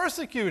to be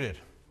persecuted.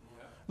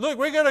 Yeah. Look,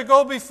 we're going to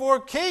go before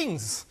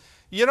kings.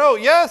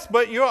 Yes,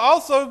 but you're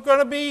also going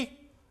to be,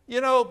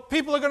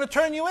 people are going to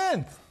turn you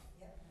in.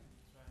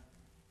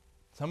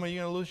 Some of you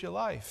are going to lose your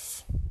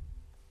life.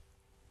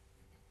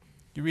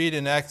 You read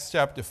in Acts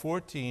chapter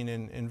 14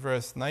 in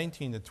verse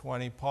 19 to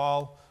 20,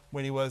 Paul,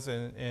 when he was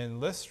in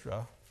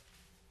Lystra,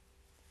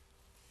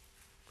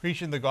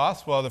 preaching the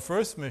gospel of the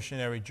first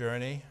missionary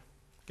journey,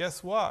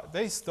 guess what?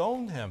 They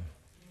stoned him.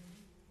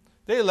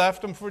 They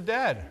left him for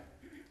dead.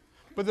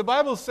 But the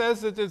Bible says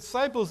that the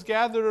disciples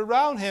gathered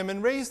around him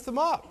and raised him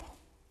up.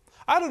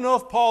 I don't know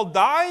if Paul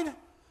died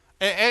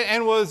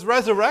and was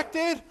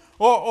resurrected,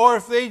 or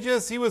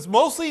if he was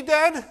mostly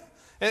dead,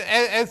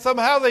 and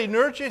somehow they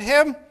nurtured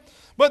him.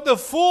 But the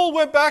fool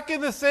went back in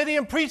the city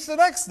and preached the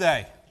next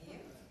day.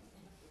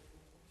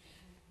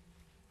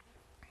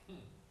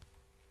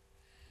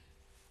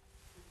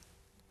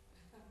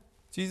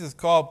 Jesus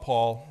called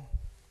Paul,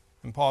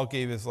 and Paul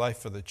gave his life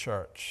for the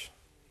church,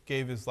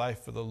 gave his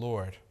life for the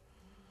Lord.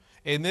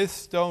 In this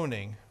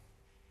stoning,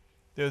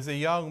 there's a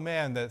young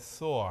man that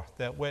saw,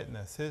 that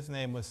witnessed. His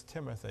name was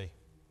Timothy.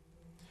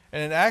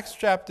 And in Acts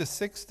chapter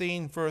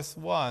 16, verse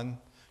 1,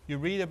 you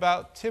read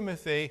about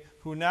Timothy,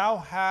 who now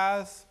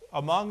has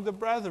among the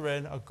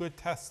brethren a good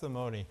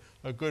testimony,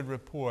 a good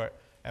report.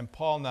 And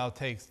Paul now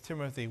takes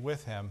Timothy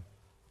with him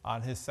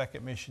on his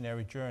second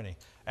missionary journey.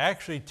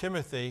 Actually,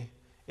 Timothy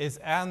is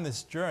on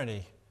this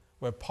journey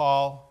where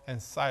Paul and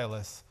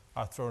Silas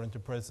are thrown into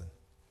prison.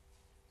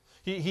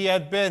 He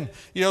had been,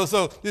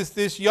 so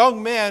this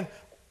young man,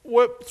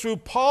 through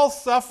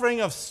Paul's suffering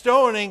of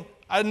stoning,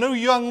 a new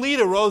young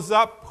leader rose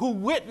up who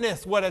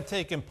witnessed what had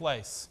taken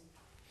place.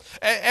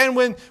 And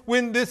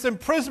when this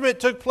imprisonment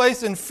took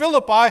place in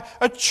Philippi,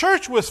 a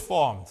church was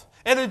formed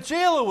and a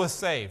jailer was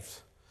saved.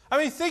 I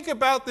mean, think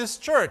about this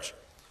church.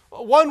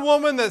 One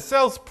woman that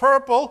sells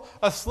purple,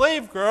 a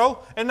slave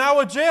girl, and now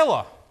a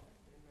jailer.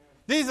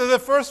 These are the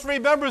first three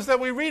members that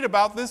we read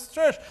about this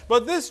church.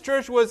 But this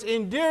church was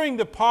endearing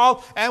to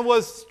Paul and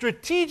was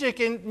strategic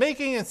in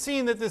making and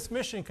seeing that this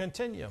mission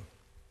continue.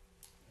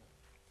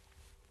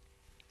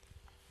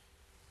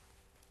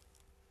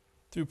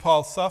 Through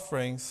Paul's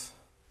sufferings,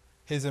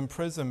 his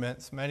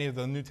imprisonments, many of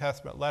the New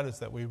Testament letters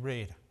that we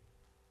read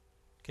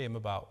came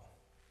about.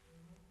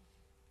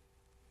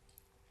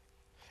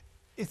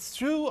 It's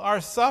through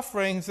our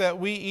sufferings that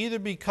we either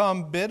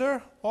become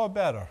bitter or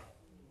better.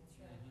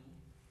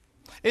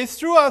 It's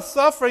through our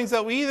sufferings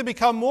that we either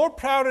become more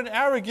proud and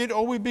arrogant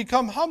or we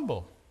become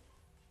humble.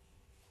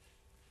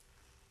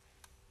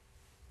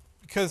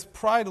 Because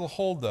pride will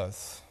hold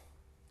us,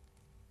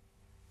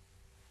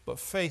 but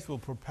faith will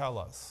propel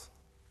us.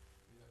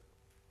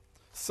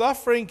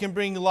 Suffering can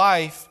bring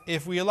life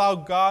if we allow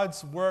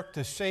God's work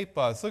to shape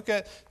us. Look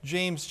at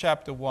James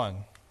chapter 1.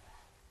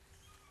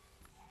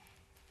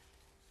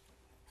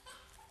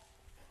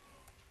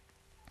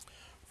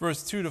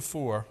 Verse 2 to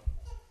 4.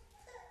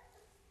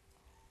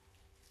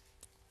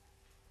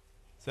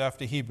 It's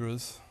after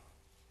Hebrews.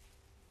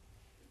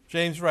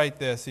 James writes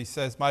this. He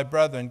says, "My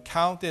brethren,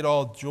 count it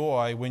all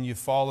joy when you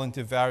fall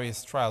into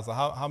various trials."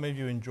 How many of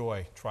you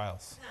enjoy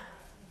trials?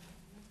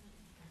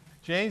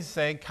 James is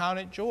saying, count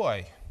it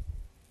joy.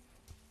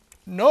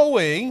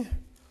 Knowing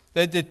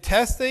that the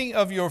testing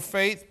of your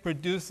faith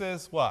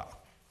produces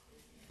what?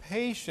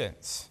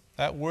 Patience.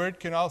 That word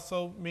can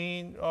also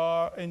mean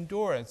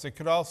endurance. It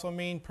could also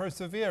mean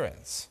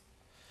perseverance.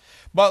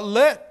 But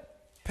let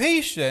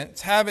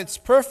patience have its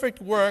perfect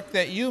work,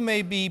 that you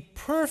may be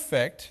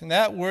perfect, and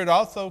that word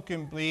also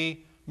can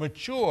be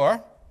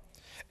mature,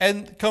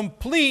 and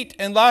complete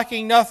and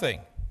lacking nothing.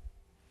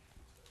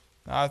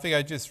 Now, I think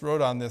I just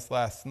wrote on this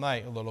last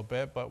night a little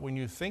bit, but when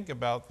you think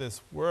about this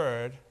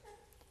word,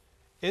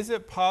 is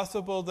it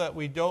possible that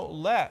we don't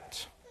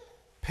let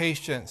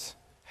patience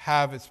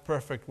have its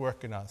perfect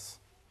work in us?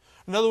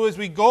 In other words,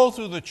 we go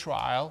through the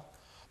trial,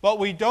 but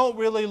we don't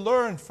really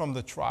learn from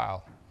the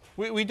trial.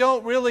 We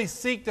don't really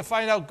seek to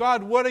find out,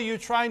 God, what are you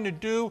trying to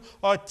do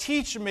or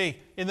teach me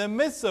in the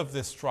midst of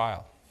this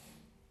trial?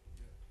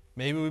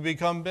 Maybe we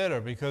become bitter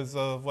because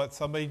of what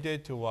somebody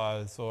did to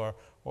us or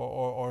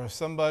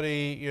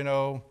somebody,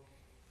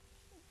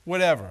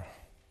 whatever.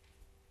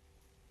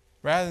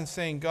 Rather than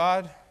saying,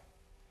 God,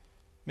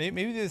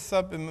 maybe there's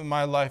something in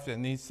my life that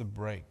needs to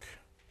break.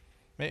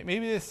 Maybe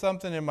there's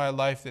something in my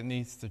life that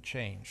needs to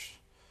change.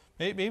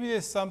 Maybe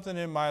there's something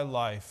in my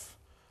life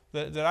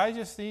that I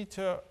just need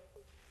to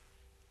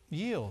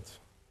yield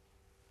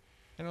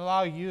and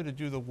allow you to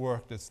do the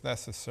work that's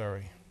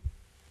necessary.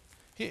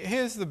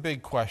 Here's the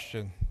big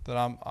question that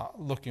I'm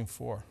looking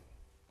for.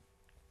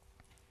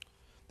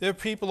 There are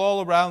people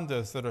all around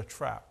us that are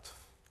trapped,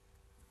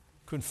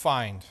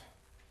 confined,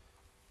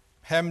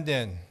 hemmed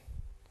in.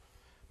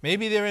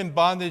 Maybe they're in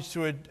bondage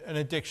to an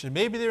addiction.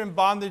 Maybe they're in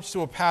bondage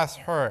to a past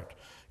hurt.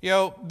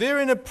 They're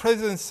in a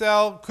prison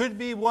cell. Could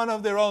be one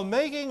of their own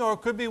making, or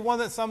it could be one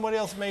that somebody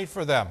else made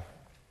for them.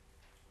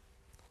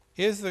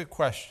 Here's the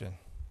question.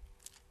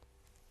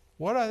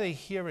 What are they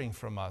hearing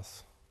from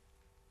us?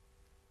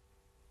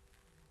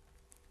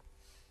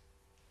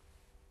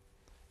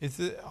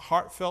 Is it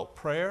heartfelt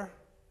prayer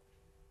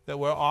that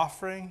we're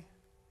offering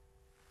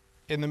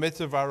in the midst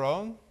of our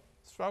own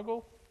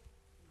struggle?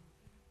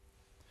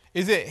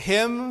 Is it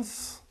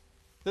hymns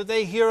that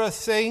they hear us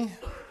sing?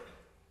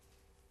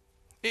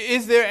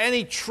 Is there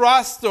any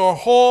trust or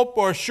hope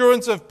or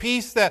assurance of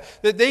peace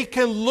that they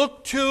can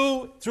look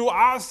to through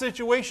our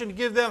situation to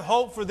give them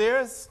hope for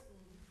theirs?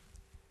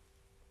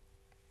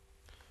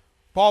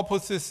 Paul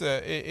puts this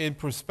in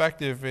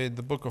perspective in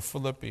the book of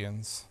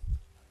Philippians,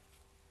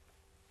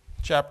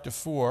 chapter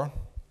 4.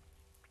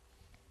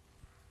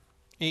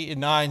 8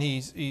 and 9,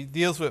 he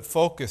deals with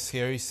focus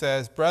here. He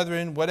says,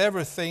 brethren,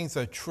 whatever things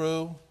are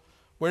true,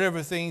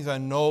 whatever things are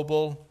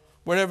noble,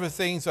 whatever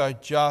things are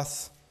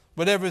just,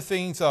 whatever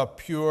things are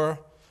pure,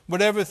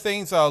 whatever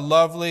things are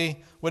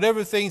lovely,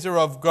 whatever things are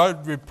of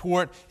good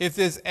report, if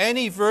there's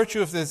any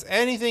virtue, if there's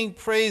anything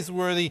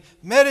praiseworthy,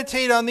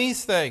 meditate on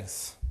these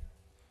things.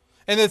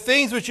 And the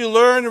things which you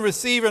learned and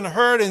received and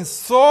heard and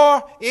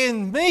saw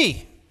in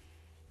me,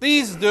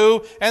 these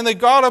do, and the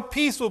God of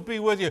peace will be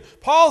with you.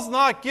 Paul's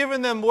not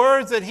giving them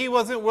words that he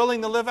wasn't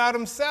willing to live out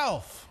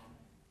himself.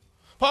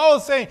 Paul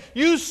is saying,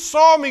 you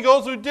saw me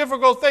go through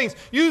difficult things.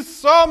 You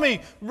saw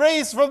me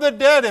raised from the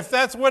dead, if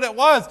that's what it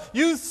was.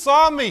 You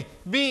saw me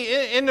be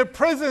in the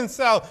prison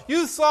cell.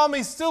 You saw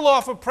me still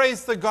offer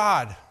praise to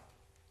God.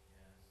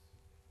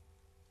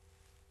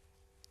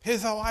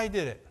 Here's how I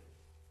did it.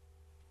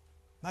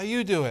 Now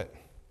you do it.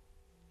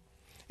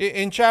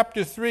 In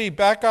chapter 3,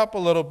 back up a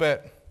little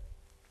bit.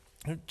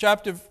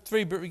 Chapter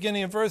 3,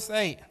 beginning in verse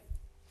 8.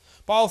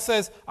 Paul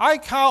says, I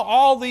count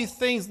all these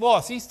things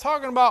lost. He's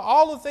talking about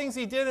all the things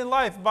he did in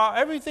life, about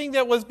everything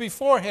that was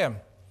before him,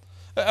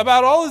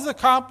 about all his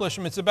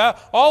accomplishments, about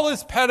all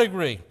his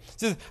pedigree. He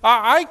says,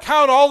 I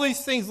count all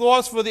these things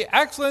lost for the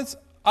excellence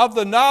of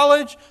the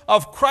knowledge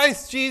of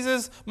Christ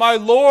Jesus, my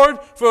Lord,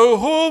 for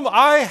whom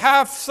I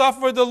have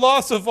suffered the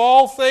loss of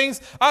all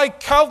things. I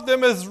count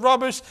them as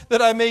rubbish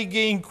that I may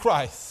gain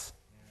Christ.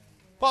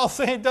 Paul's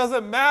saying it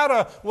doesn't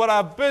matter what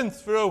I've been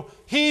through.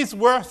 He's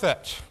worth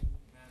it.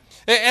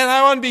 And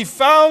I want to be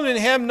found in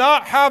him,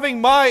 not having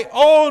my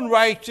own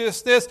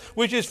righteousness,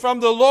 which is from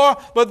the law,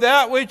 but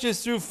that which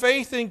is through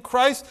faith in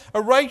Christ,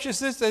 a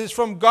righteousness that is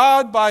from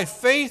God by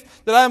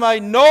faith, that I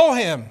might know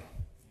him,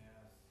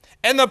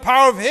 and the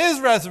power of his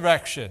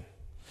resurrection,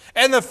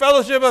 and the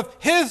fellowship of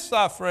his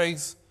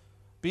sufferings,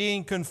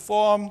 being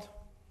conformed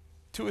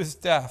to his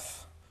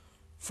death.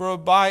 For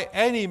by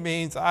any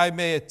means I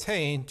may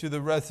attain to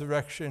the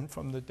resurrection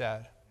from the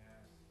dead.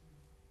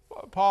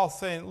 Paul's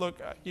saying,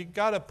 look, you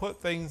got to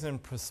put things in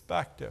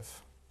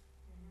perspective.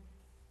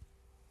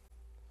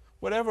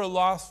 Whatever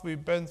loss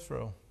we've been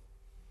through,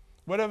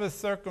 whatever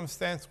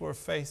circumstance we're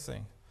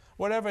facing,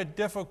 whatever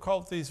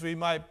difficulties we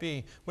might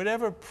be,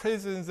 whatever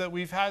prisons that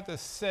we've had to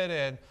sit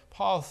in,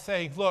 Paul's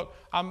saying, look,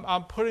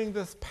 I'm putting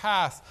this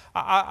past.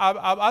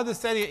 I'm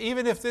understanding it,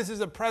 even if this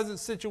is a present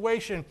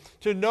situation,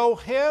 to know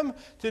him,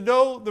 to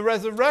know the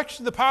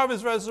resurrection, the power of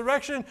his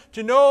resurrection,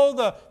 to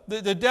know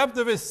the depth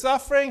of his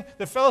suffering,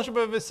 the fellowship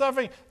of his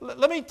suffering.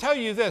 Let me tell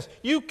you this.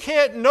 You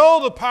can't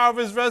know the power of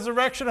his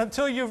resurrection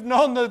until you've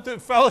known the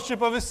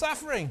fellowship of his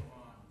suffering.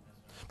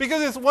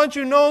 Because it's once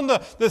you've known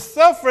the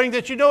suffering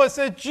that you know it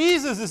says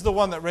Jesus is the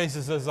one that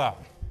raises us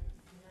up.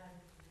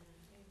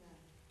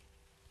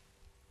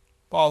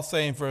 Paul's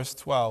saying, verse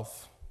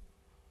 12,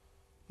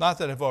 not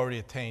that I've already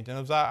attained.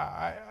 And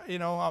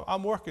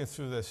I'm working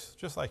through this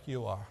just like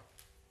you are.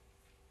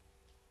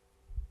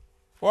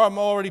 Or I'm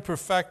already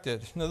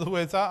perfected. In other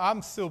words,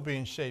 I'm still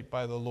being shaped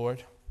by the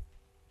Lord.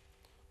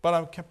 But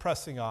I'm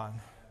pressing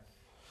on.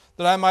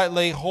 That I might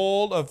lay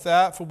hold of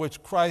that for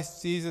which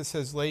Christ Jesus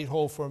has laid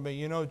hold for me.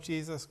 You know,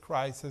 Jesus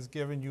Christ has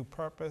given you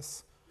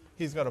purpose.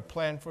 He's got a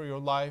plan for your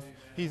life.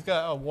 He's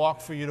got a walk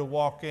for you to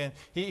walk in.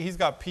 He's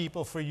got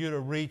people for you to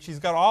reach. He's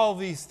got all of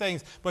these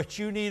things, but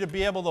you need to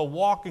be able to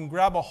walk and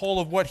grab a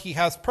hold of what he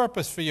has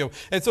purpose for you.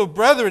 And so,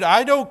 brethren,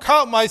 I don't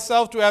count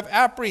myself to have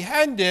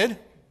apprehended.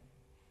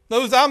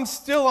 Those I'm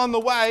still on the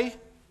way.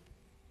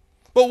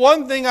 But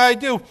one thing I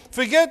do,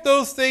 forget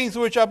those things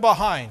which are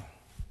behind.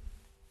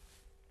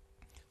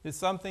 There's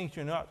some things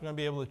you're not going to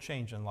be able to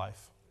change in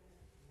life.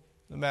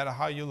 No matter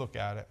how you look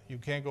at it. You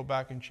can't go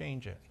back and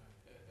change it.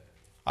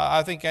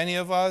 I think any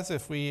of us,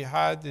 if we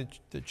had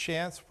the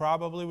chance,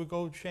 probably would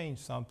go change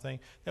something.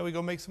 Then we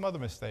go make some other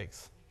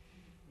mistakes.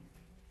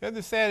 You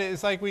understand?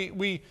 It's like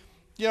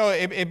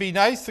it'd be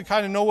nice to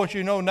kind of know what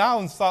you know now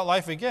and start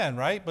life again,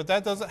 right? But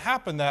that doesn't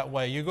happen that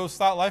way. You go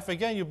start life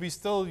again, you'll be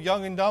still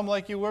young and dumb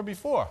like you were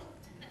before.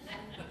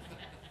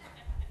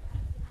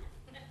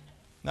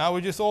 Now we're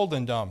just old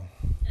and dumb.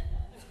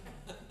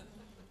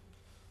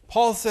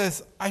 Paul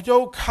says, I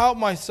don't count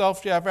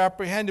myself to have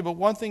apprehended, but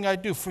one thing I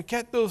do,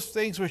 forget those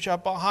things which are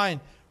behind.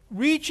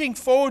 Reaching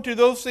forward to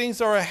those things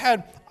that are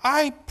ahead,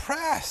 I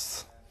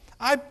press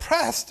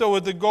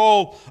toward the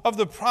goal of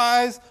the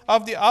prize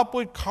of the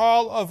upward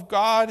call of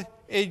God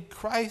in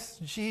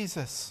Christ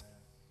Jesus.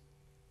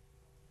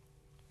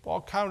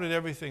 Paul counted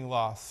everything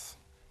lost,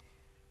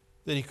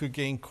 that he could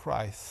gain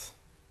Christ,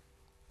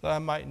 that I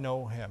might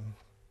know him.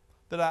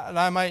 That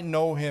I might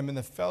know him in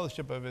the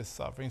fellowship of his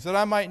sufferings, that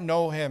I might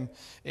know him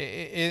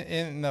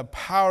in the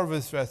power of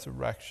his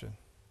resurrection.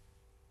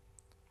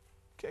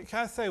 Can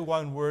I say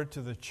one word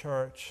to the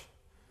church?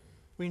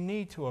 We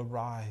need to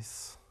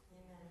arise.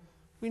 Amen.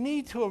 We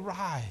need to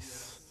arise.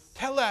 Yes.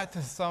 Tell that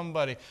to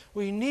somebody.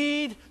 We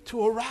need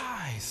to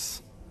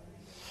arise.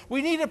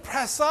 We need to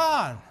press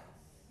on.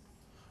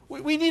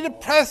 We need to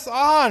press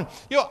on.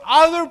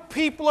 Other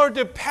people are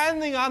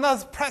depending on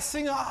us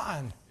pressing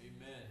on.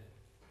 Amen.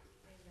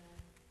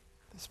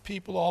 There's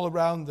people all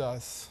around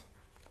us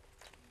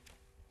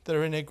that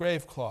are in their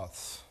grave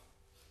cloths.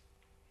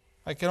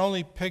 I can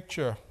only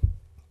picture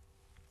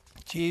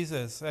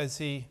Jesus as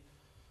he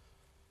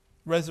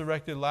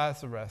resurrected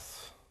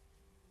Lazarus.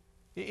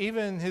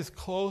 Even his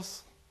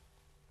close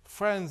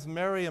friends,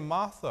 Mary and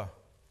Martha,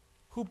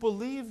 who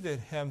believed in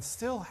him,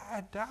 still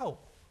had doubt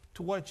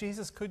to what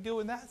Jesus could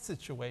do in that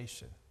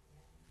situation.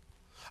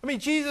 I mean,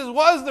 Jesus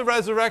was the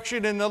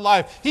resurrection and the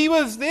life. He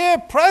was there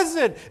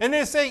present. And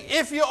they're saying,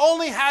 if you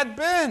only had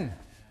been.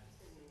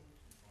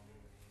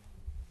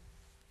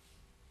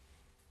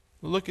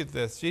 Look at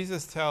this.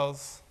 Jesus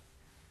tells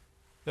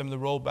them to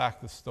roll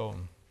back the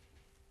stone.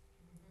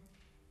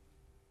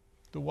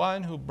 The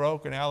one who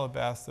broke an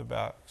alabaster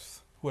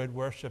box, who had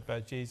worshipped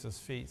at Jesus'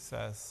 feet,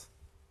 says,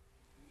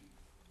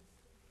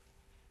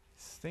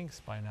 stinks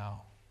by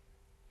now.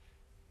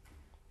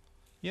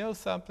 You know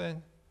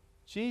something?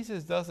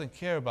 Jesus doesn't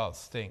care about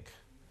stink.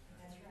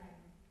 That's right.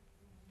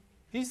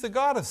 He's the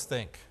God of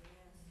stink.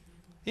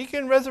 He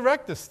can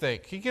resurrect the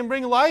stink. He can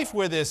bring life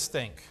where there's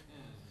stink.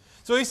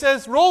 So he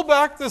says, roll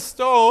back the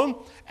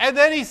stone, and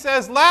then he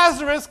says,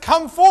 Lazarus,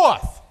 come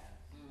forth.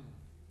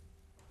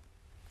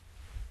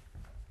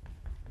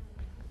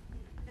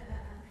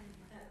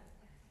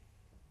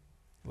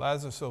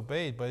 Lazarus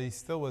obeyed, but he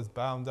still was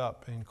bound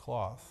up in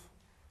cloth.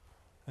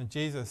 And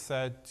Jesus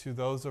said to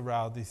those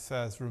around, he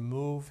says,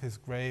 remove his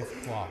grave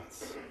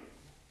cloths.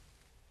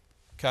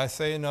 Can I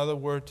say another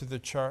word to the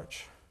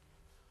church?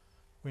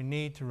 We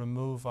need to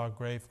remove our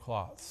grave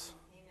cloths.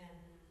 Amen.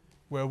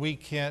 Where we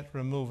can't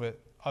remove it,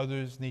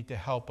 others need to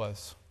help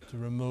us to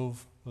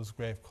remove those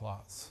grave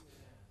cloths.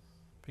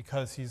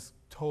 Because he's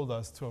told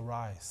us to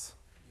arise.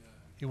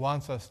 He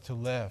wants us to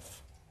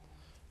live.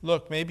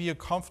 Look, maybe you're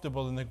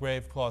comfortable in the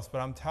grave cloths, but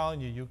I'm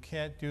telling you, you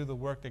can't do the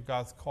work that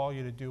God's called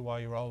you to do while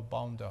you're all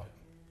bound up.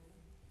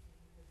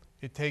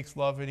 It takes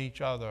loving each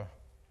other.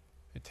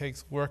 It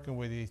takes working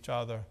with each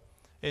other.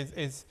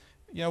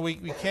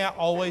 We can't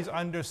always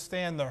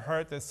understand the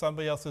hurt that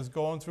somebody else is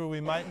going through.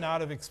 We might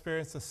not have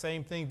experienced the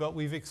same thing, but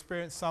we've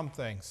experienced some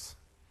things.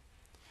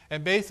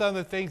 And based on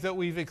the things that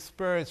we've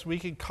experienced, we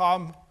can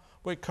come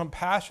with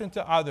compassion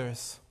to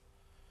others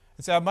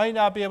and say, I might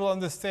not be able to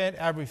understand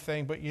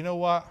everything, but you know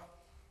what?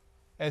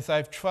 As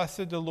I've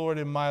trusted the Lord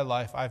in my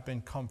life, I've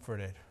been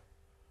comforted.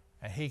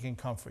 And he can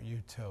comfort you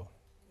too.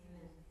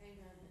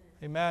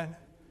 Amen.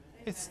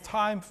 It's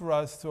time for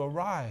us to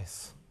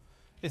arise.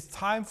 It's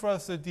time for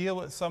us to deal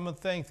with some of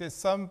the things. There's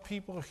some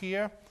people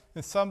here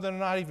and some that are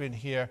not even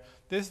here.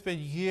 There's been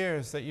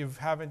years that you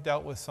haven't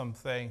dealt with some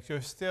things.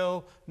 You're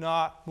still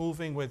not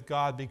moving with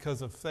God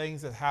because of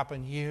things that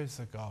happened years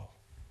ago.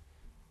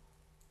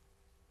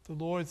 The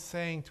Lord's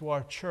saying to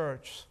our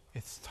church,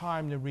 it's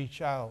time to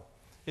reach out.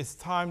 It's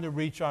time to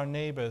reach our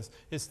neighbors.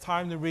 It's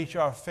time to reach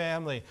our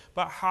family.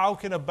 But how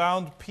can a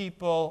bound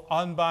people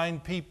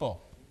unbind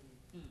people?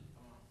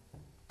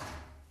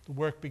 The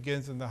work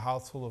begins in the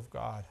household of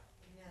God.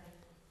 Amen.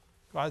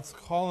 God's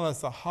calling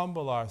us to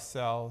humble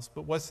ourselves,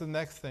 but what's the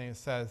next thing? It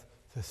says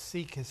to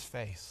seek his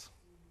face.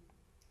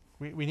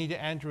 We need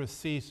to enter a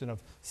season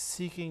of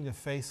seeking the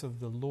face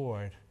of the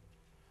Lord.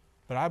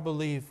 But I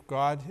believe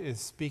God is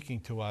speaking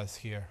to us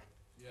here.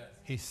 Yes.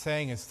 He's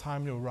saying it's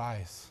time to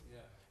arise. Yeah.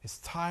 It's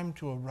time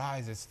to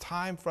arise. It's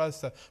time for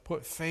us to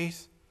put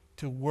faith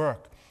to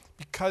work.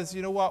 Because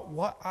you know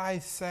what I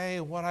say,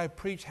 what I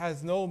preach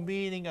has no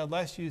meaning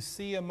unless you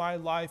see in my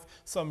life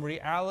some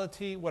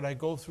reality when I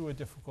go through a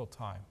difficult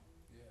time.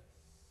 Yes.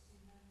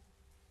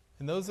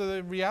 And those are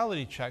the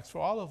reality checks for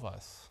all of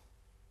us.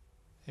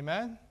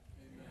 Amen?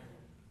 Amen.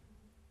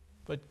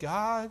 But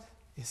God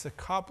is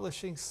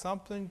accomplishing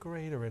something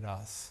greater in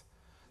us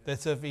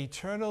that's of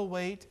eternal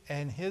weight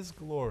and his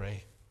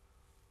glory.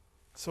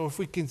 So if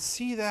we can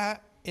see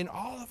that in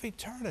all of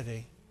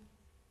eternity,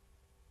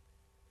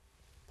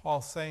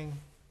 Paul's saying,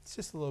 it's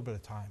just a little bit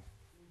of time.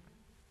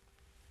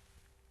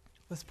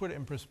 Let's put it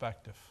in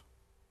perspective.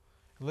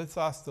 Let's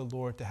ask the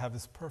Lord to have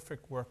his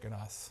perfect work in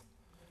us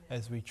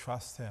as we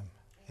trust him.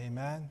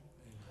 Amen?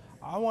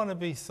 I want to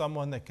be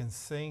someone that can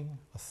sing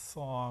a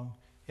song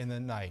in the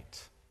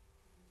night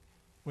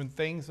when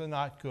things are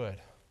not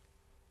good,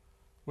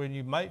 when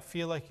you might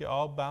feel like you're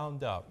all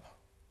bound up,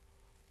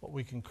 but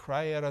we can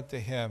cry out unto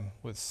him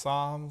with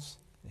psalms,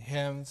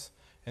 hymns,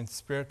 and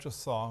spiritual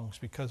songs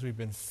because we've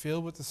been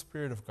filled with the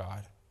Spirit of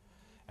God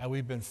and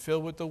we've been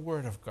filled with the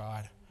Word of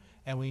God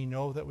and we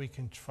know that we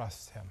can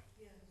trust him.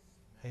 Yes.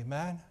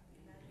 Amen?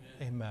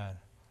 Amen? Amen.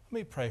 Let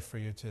me pray for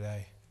you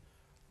today.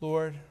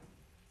 Lord,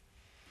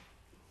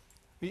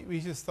 we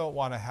just don't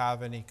want to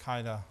have any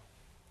kind of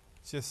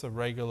just a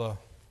regular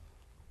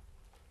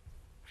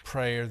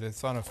prayer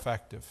that's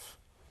ineffective.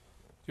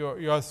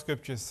 Your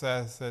scripture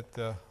says that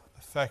the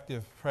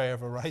effective prayer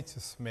of a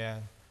righteous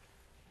man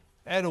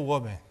and a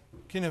woman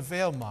can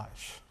avail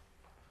much.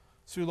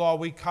 So, Lord,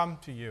 we come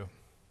to you.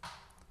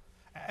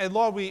 And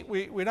Lord,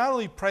 we not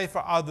only pray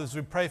for others,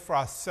 we pray for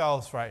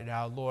ourselves right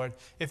now, Lord.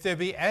 If there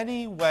be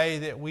any way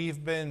that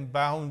we've been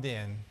bound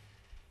in,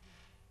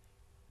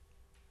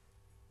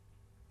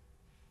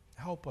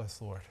 help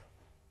us, Lord.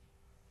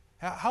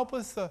 Help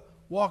us to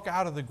walk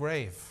out of the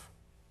grave.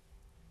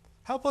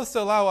 Help us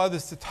to allow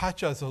others to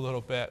touch us a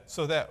little bit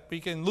so that we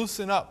can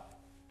loosen up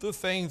the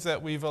things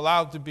that we've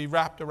allowed to be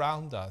wrapped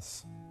around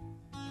us.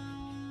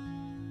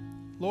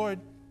 Lord,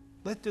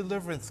 let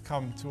deliverance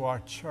come to our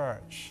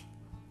church,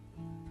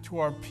 to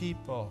our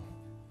people,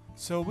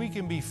 so we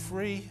can be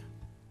free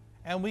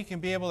and we can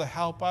be able to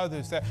help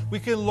others, that we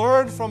can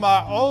learn from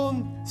our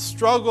own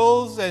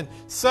struggles and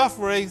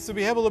sufferings to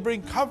be able to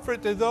bring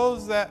comfort to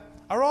those that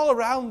are all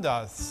around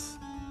us.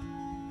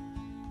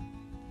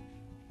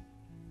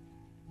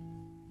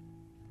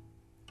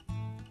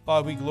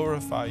 Lord, we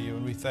glorify you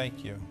and we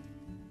thank you.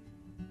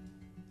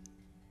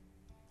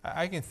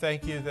 I can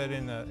thank you that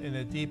in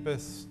the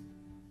deepest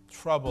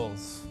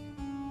troubles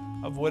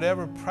of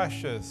whatever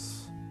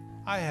precious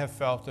I have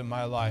felt in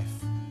my life,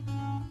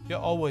 you're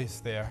always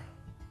there.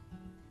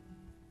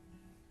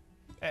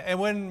 And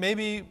when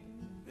maybe,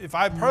 if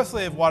I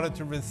personally have wanted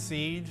to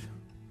recede,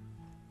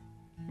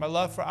 my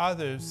love for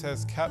others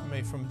has kept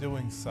me from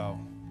doing so.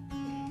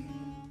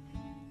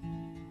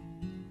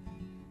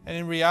 And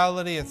in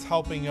reality, it's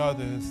helping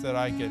others that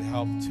I get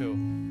help too.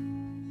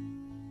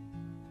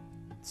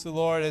 So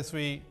Lord, as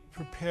we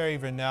prepare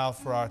even now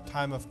for our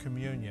time of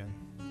communion,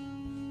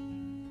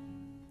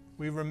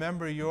 we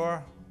remember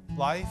your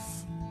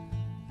life,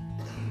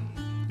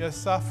 your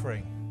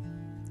suffering,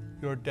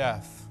 your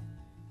death,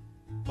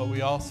 but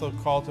we also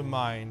call to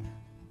mind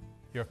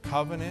your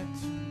covenant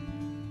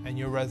and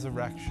your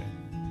resurrection.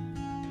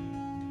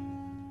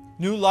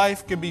 New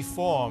life can be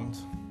formed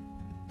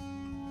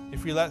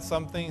if we let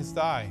some things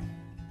die.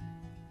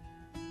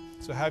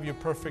 So have your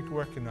perfect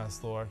work in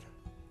us, Lord.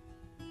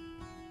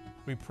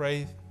 We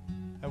pray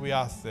and we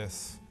ask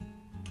this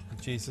in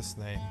Jesus'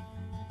 name.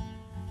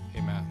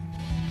 Amen.